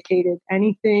 100% dedicated.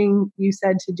 Anything you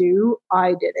said to do,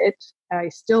 I did it. I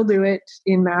still do it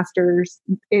in Masters.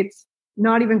 It's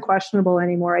not even questionable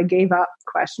anymore. I gave up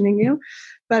questioning you.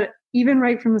 But even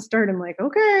right from the start, I'm like,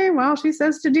 okay, well, she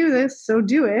says to do this, so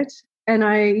do it. And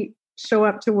I show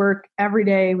up to work every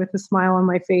day with a smile on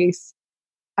my face.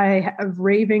 I have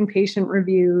raving patient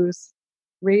reviews,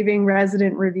 raving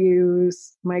resident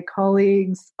reviews. My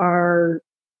colleagues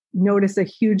notice a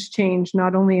huge change,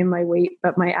 not only in my weight,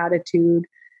 but my attitude.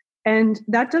 And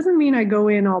that doesn't mean I go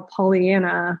in all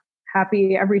Pollyanna,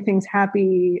 happy, everything's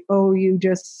happy. Oh, you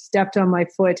just stepped on my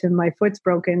foot and my foot's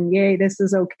broken. Yay, this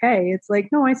is okay. It's like,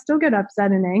 no, I still get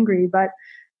upset and angry, but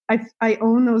I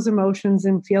own those emotions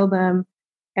and feel them.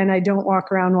 And I don't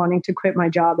walk around wanting to quit my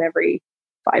job every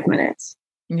 5 minutes.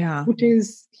 Yeah. Which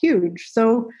is huge.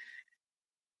 So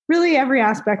really every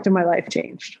aspect of my life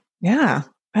changed. Yeah.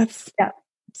 That's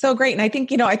so great. And I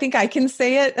think I can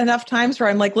say it enough times where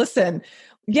I'm like, listen,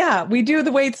 yeah, we do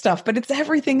the weight stuff, but it's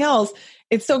everything else.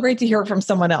 It's so great to hear it from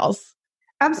someone else.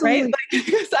 Absolutely. Right? Like,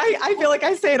 because I feel like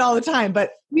I say it all the time,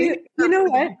 but you know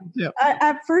what?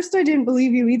 At first I didn't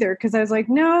believe you either because I was like,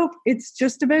 nope, it's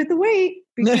just about the weight.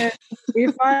 Because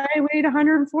if I weighed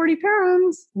 140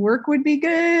 pounds, work would be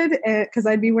good because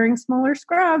I'd be wearing smaller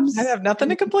scrubs. I have nothing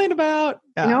to complain about.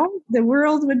 Yeah. You know, the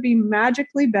world would be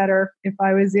magically better if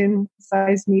I was in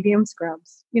size medium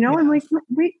scrubs. You know, I'm like,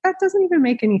 wait, that doesn't even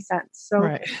make any sense. So,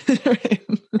 right.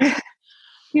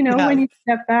 you know, when you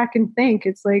step back and think,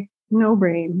 it's like, no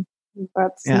brain.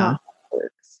 That's not how it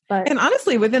works. But and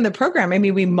honestly, within the program, I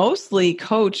mean, we mostly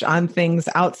coach on things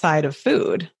outside of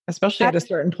food, especially at a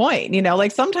certain point. You know,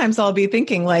 like sometimes I'll be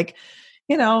thinking like,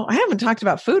 you know, I haven't talked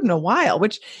about food in a while,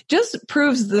 which just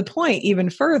proves the point even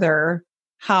further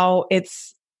how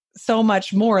it's so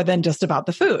much more than just about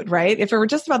the food, right? If it were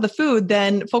just about the food,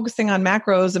 then focusing on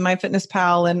macros and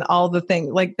MyFitnessPal and all the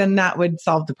things, like then that would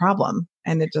solve the problem.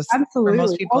 And it just, for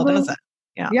most people, doesn't.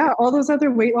 Yeah, all those other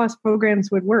weight loss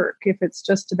programs would work if it's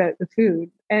just about the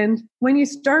food. And when you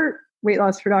start Weight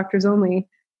Loss for Doctors Only,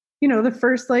 you know, the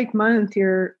first month,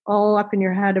 you're all up in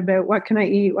your head about what can I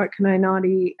eat, what can I not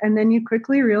eat? And then you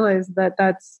quickly realize that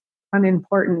that's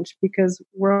unimportant because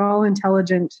we're all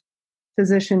intelligent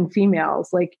physician females.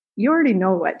 Like you already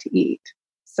know what to eat.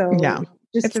 So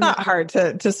it's not hard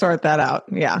to sort that out.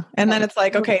 Yeah. And then it's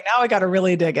like, okay, now I got to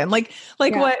really dig in.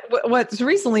 What's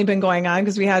recently been going on,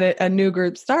 because we had a new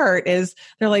group start, is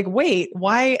they're like, wait,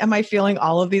 why am I feeling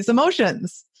all of these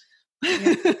emotions?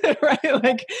 Yeah. Right?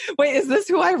 Like, wait, is this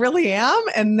who I really am?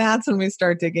 And that's when we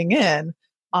start digging in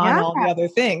on all the other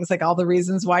things, like all the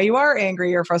reasons why you are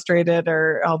angry or frustrated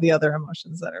or all the other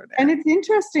emotions that are there. And it's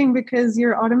interesting because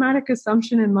your automatic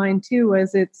assumption in mine too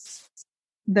was it's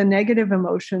the negative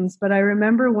emotions. But I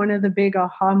remember one of the big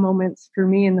aha moments for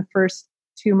me in the first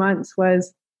 2 months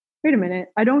was, wait a minute,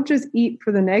 I don't just eat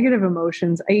for the negative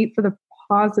emotions. I eat for the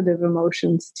positive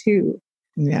emotions too.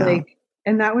 Yeah.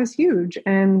 And that was huge.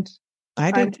 And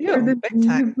I did too.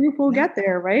 The group will get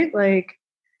there, right? Like,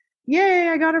 yay,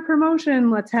 I got a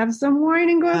promotion. Let's have some wine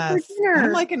and go for dinner.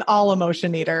 I'm like an all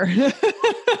emotion eater.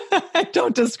 I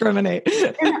don't discriminate.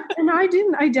 and I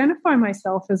didn't identify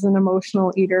myself as an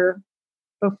emotional eater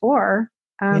before,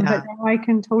 but now I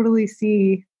can totally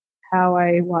see how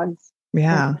I was.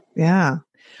 Yeah.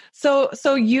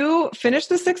 So you finished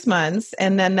the 6 months,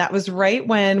 and then that was right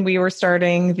when we were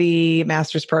starting the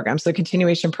master's program, so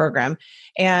continuation program.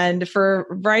 And for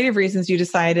a variety of reasons, you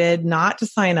decided not to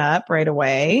sign up right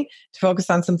away, to focus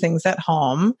on some things at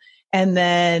home, and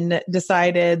then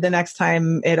decided the next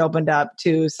time it opened up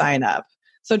to sign up.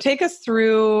 So take us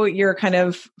through your kind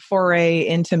of foray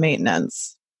into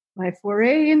maintenance. My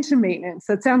foray into maintenance.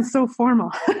 That sounds so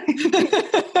formal. Because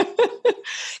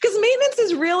maintenance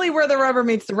is really where the rubber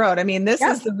meets the road. I mean, this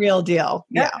is the real deal.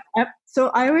 Yep. So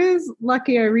I was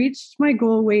lucky. I reached my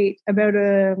goal weight about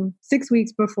 6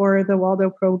 weeks before the Waldo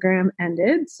program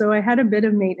ended. So I had a bit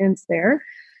of maintenance there.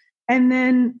 And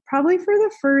then probably for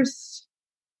the first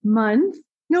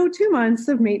 2 months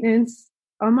of maintenance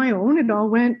on my own, it all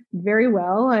went very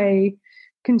well. I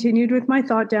continued with my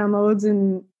thought downloads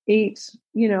and ate,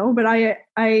 but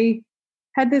I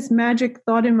had this magic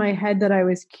thought in my head that I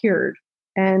was cured.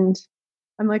 And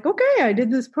I'm like, okay, I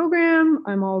did this program.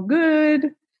 I'm all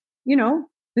good.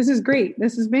 This is great.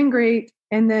 This has been great.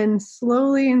 And then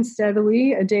slowly and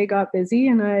steadily, a day got busy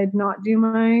and I'd not do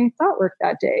my thought work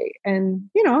that day. And,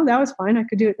 that was fine. I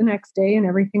could do it the next day and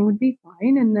everything would be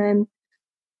fine. And then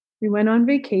we went on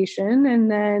vacation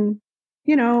and then,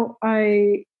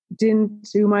 I didn't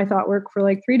do my thought work for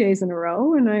like 3 days in a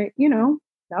row. And I,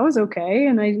 that was okay.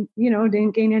 And I,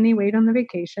 didn't gain any weight on the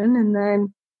vacation. And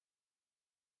then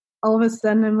all of a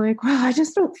sudden I'm like, well, I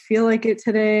just don't feel like it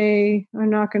today. I'm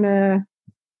not going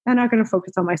to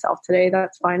focus on myself today.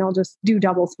 That's fine. I'll just do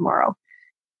double tomorrow.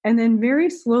 And then very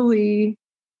slowly,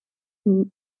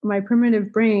 my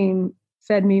primitive brain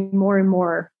fed me more and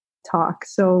more talk.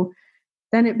 So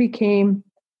then it became,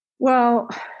 well,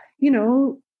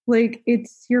 like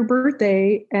it's your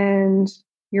birthday and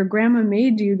your grandma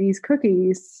made you these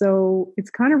cookies. So it's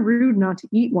kind of rude not to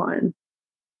eat one.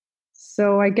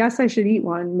 So I guess I should eat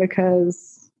one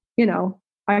because,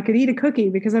 I could eat a cookie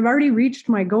because I've already reached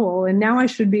my goal and now I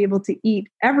should be able to eat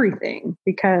everything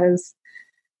because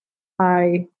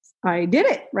I did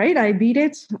it, right? I beat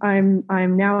it. I'm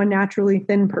now a naturally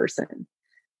thin person.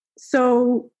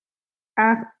 So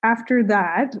after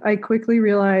that, I quickly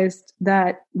realized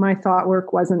that my thought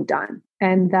work wasn't done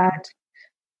and that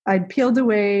I'd peeled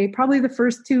away probably the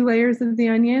first 2 layers of the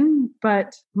onion,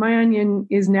 but my onion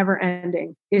is never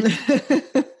ending. It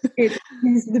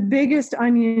is the biggest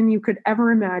onion you could ever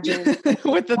imagine.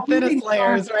 With the thinnest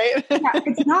layers, right? Yeah,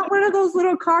 it's not one of those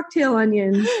little cocktail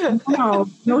onions.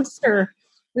 No, sir.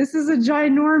 This is a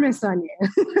ginormous onion.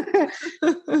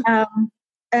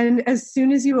 And as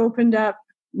soon as you opened up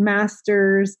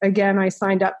Masters, again, I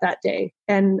signed up that day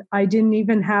and I didn't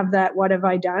even have that, what have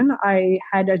I done? I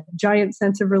had a giant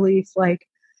sense of relief, like,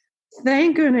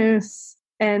 thank goodness.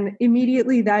 And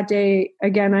immediately that day,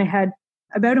 again, I had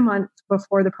about a month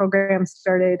before the program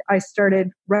started, I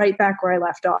started right back where I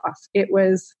left off. It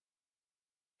was,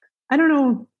 I don't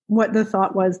know what the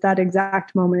thought was that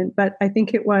exact moment, but I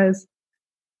think it was,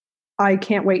 I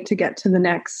can't wait to get to the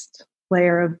next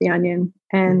layer of the onion.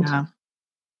 And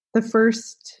the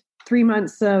first 3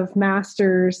 months of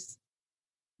Masters,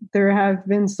 there have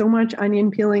been so much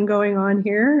onion peeling going on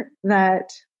here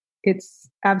that it's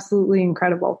absolutely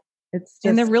incredible. It's just,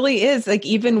 and there really is, like,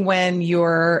 even when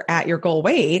you're at your goal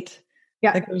weight,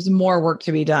 like there's more work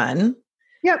to be done.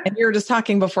 Yep. And you were just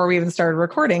talking before we even started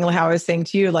recording, how I was saying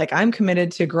to you, like, I'm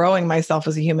committed to growing myself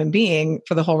as a human being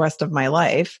for the whole rest of my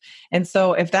life. And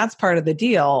so if that's part of the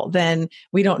deal, then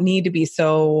we don't need to be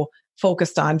so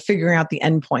focused on figuring out the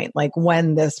end point, like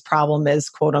when this problem is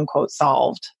quote unquote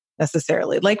solved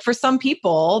necessarily. Like for some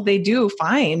people, they do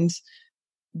find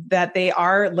that they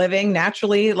are living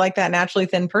naturally like that naturally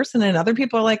thin person. And other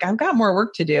people are like, I've got more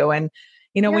work to do. And,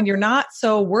 when you're not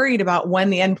so worried about when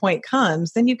the end point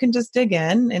comes, then you can just dig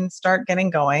in and start getting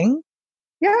going.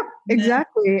 Yeah,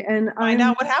 exactly. And find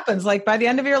out what happens. Like by the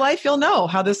end of your life, you'll know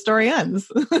how this story ends.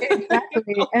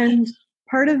 Exactly. And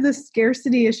part of the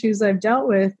scarcity issues I've dealt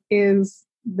with is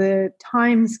the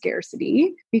time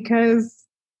scarcity because,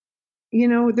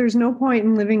 there's no point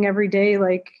in living every day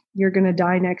like you're going to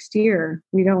die next year.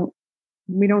 We don't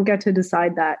get to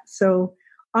decide that. So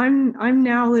I'm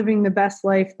now living the best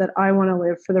life that I want to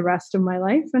live for the rest of my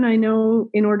life. And I know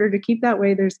in order to keep that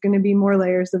way, there's going to be more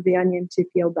layers of the onion to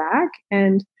peel back.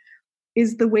 And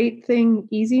is the weight thing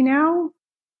easy now?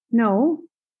 No.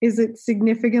 Is it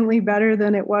significantly better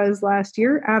than it was last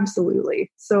year?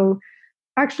 Absolutely. So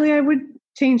actually, I would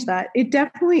change that. It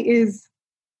definitely is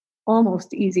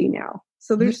almost easy now.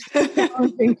 So there's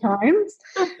challenging times.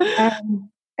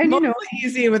 And mostly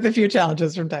easy with a few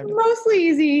challenges from time to time. Mostly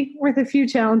easy with a few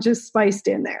challenges spiced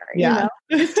in there.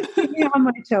 Just to keep me on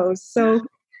my toes. So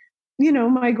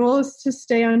my goal is to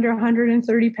stay under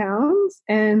 130 pounds,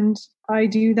 and I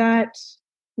do that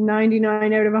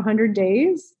 99 out of 100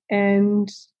 days. And,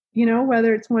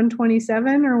 whether it's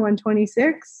 127 or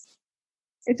 126,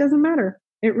 it doesn't matter.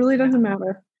 It really doesn't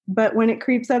matter. But when it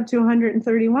creeps up to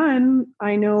 131,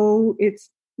 I know it's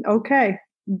okay.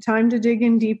 Time to dig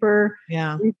in deeper.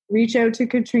 Yeah. Reach out to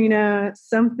Katrina.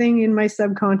 Something in my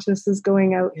subconscious is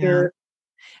going out here.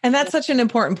 And that's such an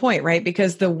important point, right?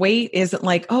 Because the weight isn't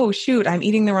like, oh, shoot, I'm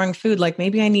eating the wrong food. Like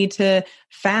maybe I need to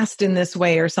fast in this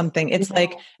way or something. It's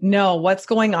like, no, what's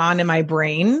going on in my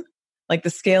brain? Like the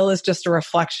scale is just a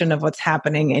reflection of what's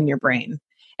happening in your brain.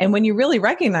 And when you really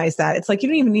recognize that, it's like you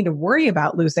don't even need to worry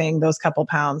about losing those couple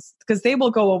pounds because they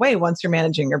will go away once you're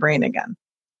managing your brain again.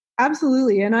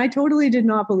 Absolutely. And I totally did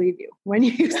not believe you when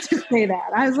you used to say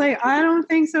that. I was like, I don't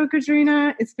think so,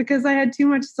 Katrina. It's because I had too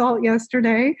much salt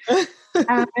yesterday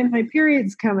and my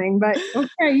period's coming. But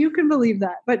okay, you can believe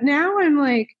that. But now I'm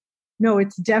like, no,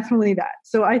 it's definitely that.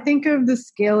 So I think of the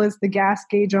scale as the gas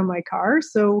gauge on my car.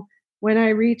 So when I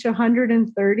reach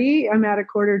 130, I'm at a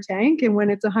quarter tank. And when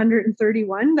it's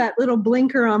 131, that little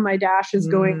blinker on my dash is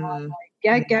going on, like,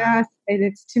 get gas.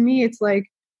 And to me, it's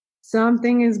like,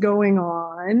 something is going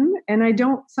on. And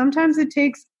sometimes it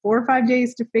takes 4 or 5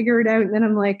 days to figure it out. And then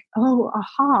I'm like, oh,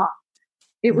 aha.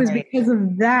 It was because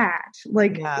of that.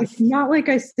 Like, It's not like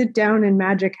I sit down and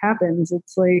magic happens.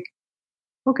 It's like,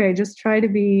 okay, just try to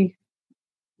be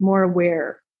more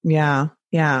aware. Yeah.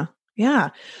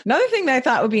 Another thing that I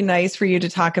thought would be nice for you to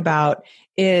talk about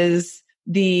is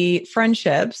the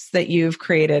friendships that you've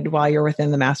created while you're within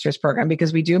the master's program,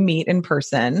 because we do meet in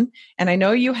person. And I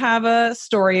know you have a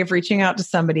story of reaching out to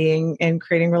somebody and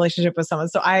creating a relationship with someone.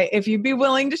 So if you'd be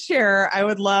willing to share, I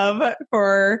would love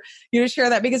for you to share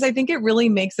that, because I think it really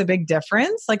makes a big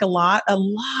difference. Like a lot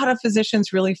of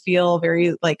physicians really feel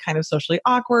very like kind of socially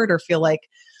awkward or feel like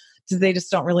they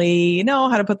just don't really know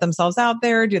how to put themselves out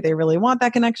there. Do they really want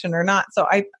that connection or not? So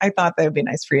I thought that would be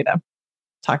nice for you to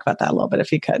talk about that a little bit if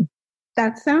you could.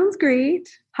 That sounds great.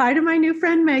 Hi to my new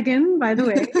friend, Megan, by the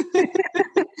way.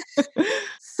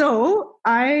 So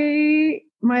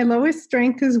my lowest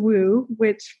strength is woo,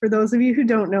 which for those of you who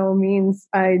don't know means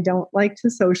I don't like to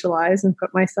socialize and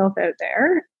put myself out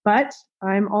there, but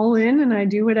I'm all in and I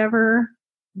do whatever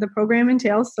the program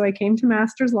entails. So I came to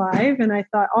Masters Live and I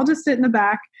thought I'll just sit in the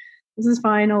back. This is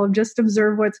fine. I'll just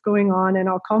observe what's going on and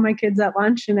I'll call my kids at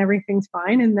lunch and everything's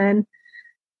fine. And then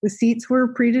the seats were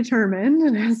predetermined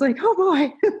and I was like, oh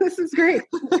boy, this is great.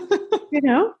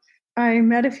 I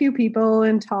met a few people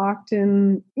and talked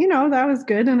and, that was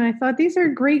good. And I thought these are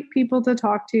great people to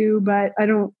talk to, but I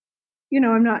don't,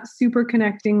 I'm not super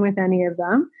connecting with any of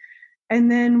them. And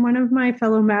then one of my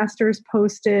fellow masters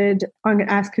posted on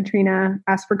Ask Katrina,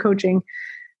 Ask for Coaching,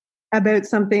 about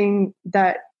something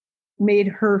that made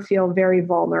her feel very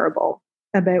vulnerable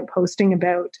about posting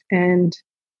about. And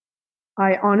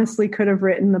I honestly could have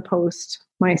written the post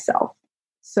myself.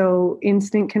 So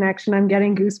instant connection, I'm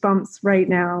getting goosebumps right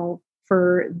now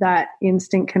for that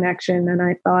instant connection. And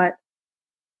I thought,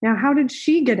 now how did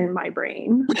she get in my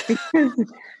brain?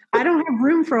 Because I don't have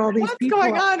room for all these people.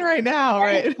 What's going on right now?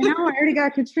 Right. Now I already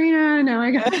got Katrina. Now I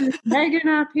got Megan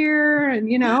up here and,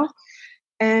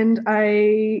 and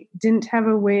I didn't have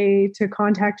a way to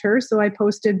contact her. So I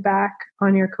posted back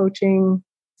on your coaching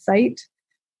site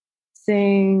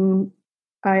saying,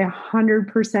 I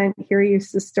 100% hear you,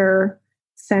 sister,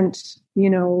 sent,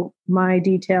 my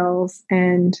details.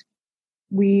 And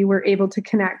we were able to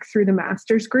connect through the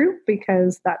master's group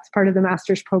because that's part of the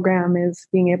master's program is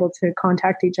being able to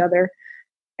contact each other.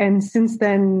 And since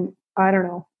then, I don't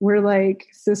know, we're like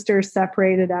sisters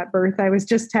separated at birth. I was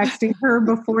just texting her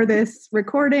before this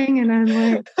recording and I'm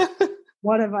like,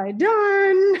 what have I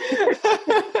done?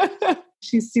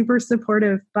 She's super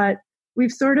supportive, but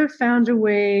we've sort of found a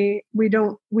way. We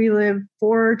live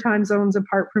 4 time zones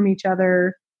apart from each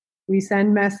other. We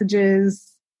send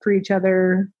messages for each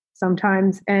other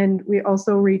sometimes. And we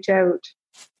also reach out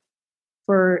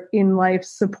for in-life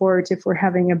support if we're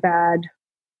having a bad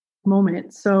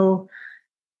moment. So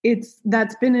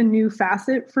that's been a new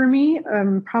facet for me.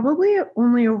 Probably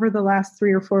only over the last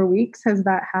 3 or 4 weeks has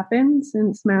that happened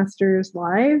since Masters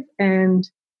Live. And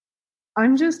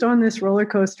I'm just on this roller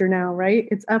coaster now, right?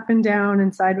 It's up and down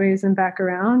and sideways and back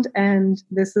around. And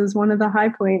this is one of the high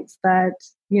points that,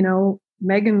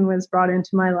 Megan was brought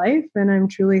into my life. And I'm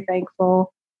truly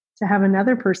thankful to have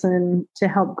another person to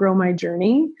help grow my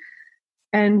journey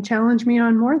and challenge me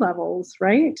on more levels,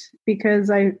 right? Because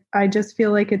I just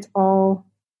feel like it's all,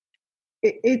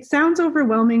 it sounds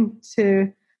overwhelming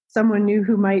to someone new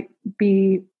who might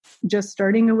be just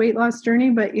starting a weight loss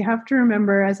journey, but you have to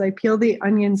remember as I peel the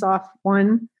onions off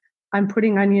one I'm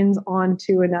putting onions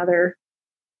onto another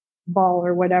ball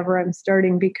or whatever I'm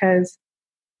starting, because,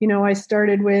 I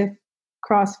started with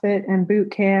CrossFit and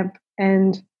boot camp,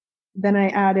 and then I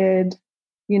added,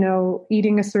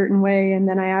 eating a certain way. And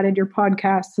then I added your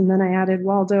podcasts, and then I added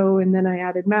Waldo, and then I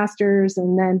added Masters,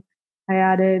 and then I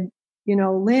added,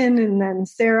 Lynn, and then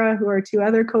Sarah, who are two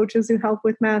other coaches who help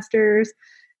with Masters.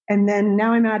 And then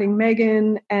now I'm adding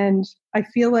Megan. And I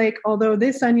feel like, although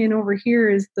this onion over here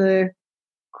is the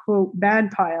quote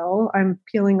bad pile I'm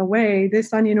peeling away,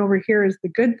 this onion over here is the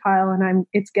good pile, and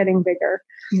it's getting bigger.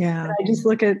 Yeah. And I just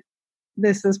look at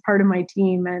this as part of my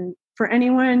team. And for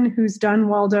anyone who's done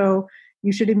Waldo,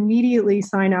 you should immediately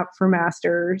sign up for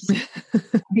Masters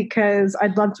because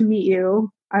I'd love to meet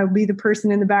you. I'll be the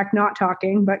person in the back not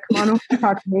talking, but come on over and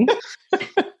talk to me.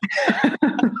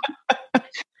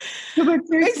 Makes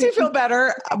me feel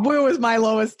better. Woo was my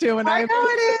lowest too, and I know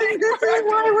it is. This is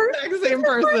why we're the same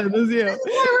person as you. This is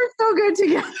why we're so good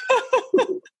together.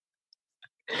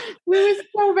 Woo is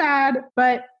so bad,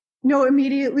 but no,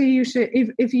 immediately you should.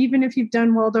 If even if you've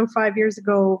done Waldo 5 years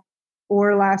ago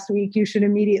or last week, you should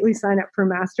immediately sign up for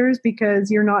Masters, because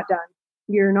you're not done.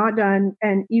 You're not done,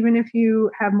 and even if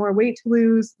you have more weight to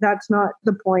lose, that's not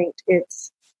the point.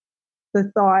 It's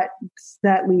the thoughts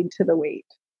that lead to the weight.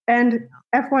 And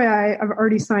FYI, I've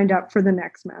already signed up for the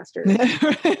next Masters.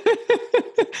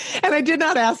 And I did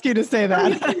not ask you to say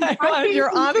that. I wanted your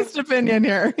honest opinion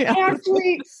here. Yeah. I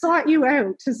actually sought you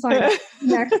out to sign up for the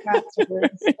next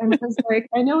Masters. And I was like,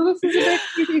 I know this is a bit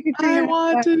creepy. I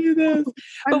want to do this.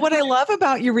 But what I love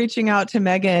about you reaching out to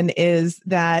Megan is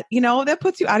that, that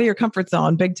puts you out of your comfort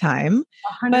zone big time.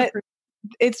 100%. But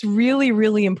it's really,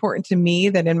 really important to me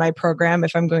that in my program,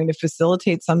 if I'm going to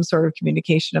facilitate some sort of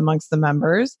communication amongst the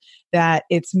members, that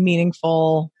it's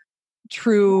meaningful,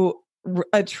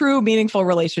 a true meaningful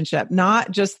relationship, not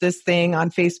just this thing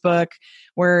on Facebook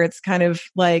where it's kind of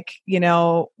like,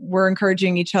 we're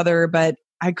encouraging each other, but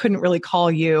I couldn't really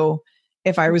call you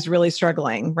if I was really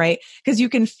struggling, right? Because you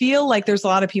can feel like there's a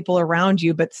lot of people around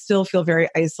you, but still feel very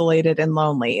isolated and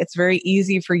lonely. It's very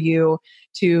easy for you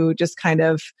to just kind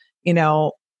of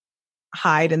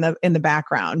hide in the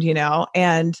background,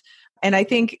 and I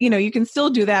think, you can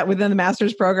still do that within the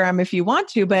master's program if you want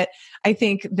to, but I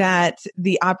think that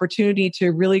the opportunity to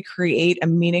really create a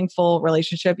meaningful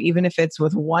relationship, even if it's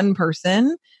with one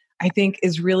person, I think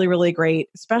is really, really great,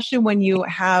 especially when you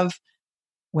have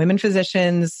women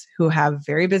physicians who have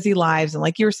very busy lives. And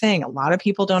like you were saying, a lot of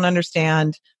people don't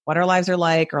understand what our lives are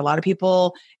like, or a lot of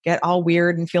people get all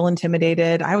weird and feel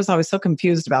intimidated. I was always so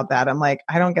confused about that. I'm like,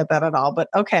 I don't get that at all, but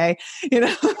okay.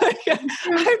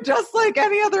 I'm just like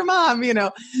any other mom,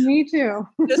 Me too.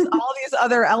 just all these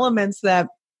other elements that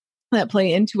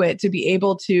play into it to be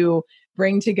able to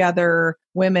bring together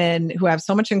women who have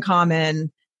so much in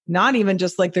common, not even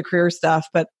just like the career stuff,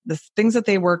 but the things that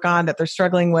they work on that they're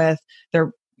struggling with.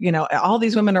 They're, all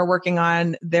these women are working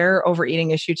on their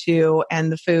overeating issue too,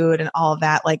 and the food and all of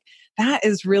that. Like that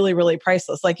is really, really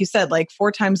priceless. Like you said, like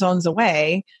 4 time zones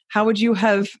away, how would you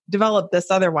have developed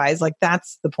this otherwise? Like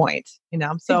that's the point,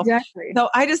 So, exactly. So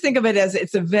I just think of it as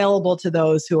it's available to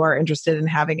those who are interested in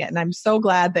having it. And I'm so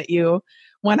glad that you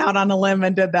went out on a limb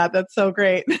and did that. That's so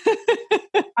great.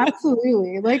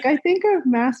 Absolutely. Like I think of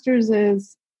Masters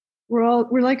as we're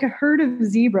like a herd of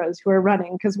zebras who are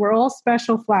running, because we're all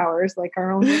special flowers, like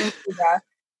our own little zebra.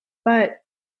 But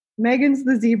Megan's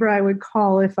the zebra I would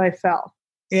call if I fell.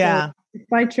 Yeah. So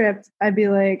if I tripped, I'd be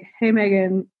like, hey,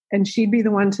 Megan. And she'd be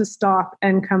the one to stop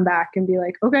and come back and be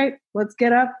like, okay, let's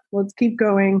get up. Let's keep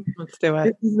going. Let's do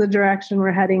it. This is the direction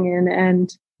we're heading in.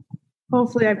 And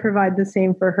hopefully I provide the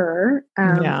same for her.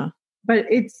 But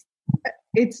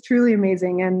it's truly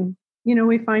amazing. And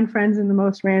we find friends in the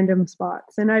most random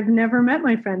spots. And I've never met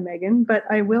my friend Megan, but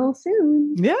I will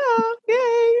soon. Yeah.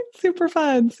 Yay. Super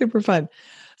fun. Super fun.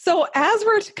 So as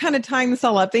we're kind of tying this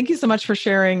all up, thank you so much for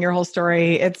sharing your whole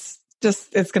story. It's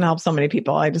going to help so many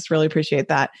people. I just really appreciate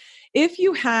that. If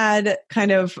you had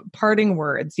kind of parting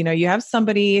words, you have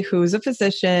somebody who's a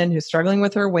physician who's struggling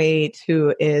with her weight,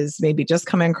 who is maybe just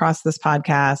coming across this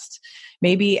podcast,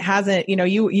 maybe hasn't,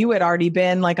 you had already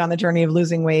been like on the journey of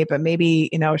losing weight, but maybe,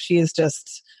 she is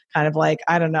just kind of like,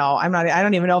 I don't know, I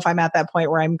don't even know if I'm at that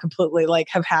point where I'm completely like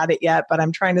have had it yet, but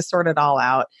I'm trying to sort it all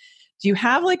out. Do you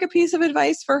have like a piece of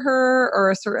advice for her,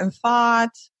 or a certain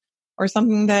thought or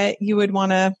something that you would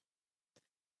want to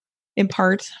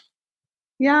impart?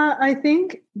 Yeah, I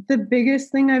think the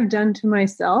biggest thing I've done to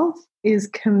myself is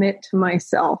commit to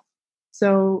myself.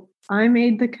 So I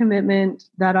made the commitment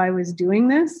that I was doing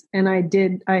this, and I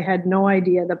had no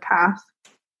idea the path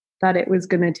that it was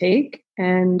going to take.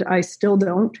 And I still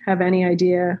don't have any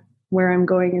idea where I'm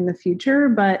going in the future,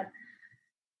 but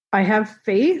I have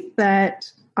faith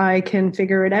that I can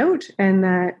figure it out and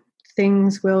that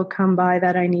things will come by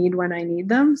that I need when I need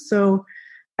them. So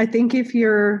I think if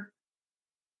you're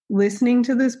listening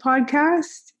to this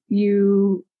podcast,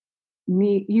 you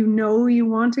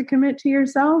want to commit to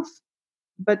yourself,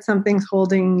 but something's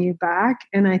holding you back.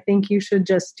 And I think you should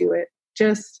just do it.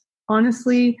 Just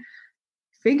honestly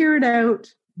figure it out,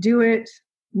 do it,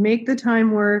 make the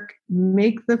time work,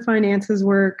 make the finances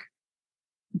work.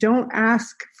 Don't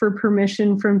ask for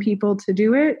permission from people to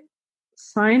do it.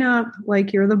 Sign up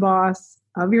like you're the boss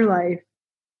of your life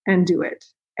and do it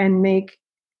and make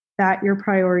that your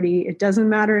priority. It doesn't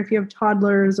matter if you have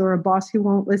toddlers or a boss who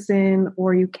won't listen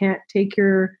or you can't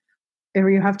or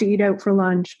you have to eat out for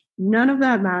lunch. None of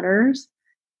that matters.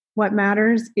 What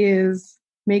matters is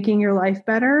making your life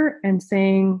better and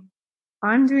saying,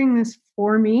 I'm doing this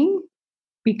for me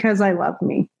because I love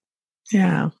me.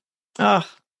 Yeah. Oh,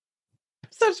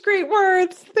 such great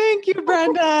words. Thank you,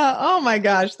 Brenda. Oh my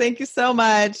gosh. Thank you so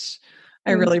much.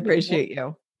 I really appreciate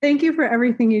you. Thank you for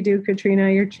everything you do, Katrina.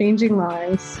 You're changing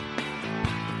lives.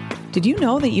 Did you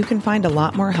know that you can find a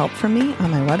lot more help from me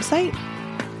on my website?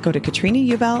 Go to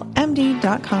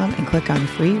KatrinaUbelMD.com and click on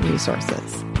free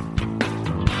resources.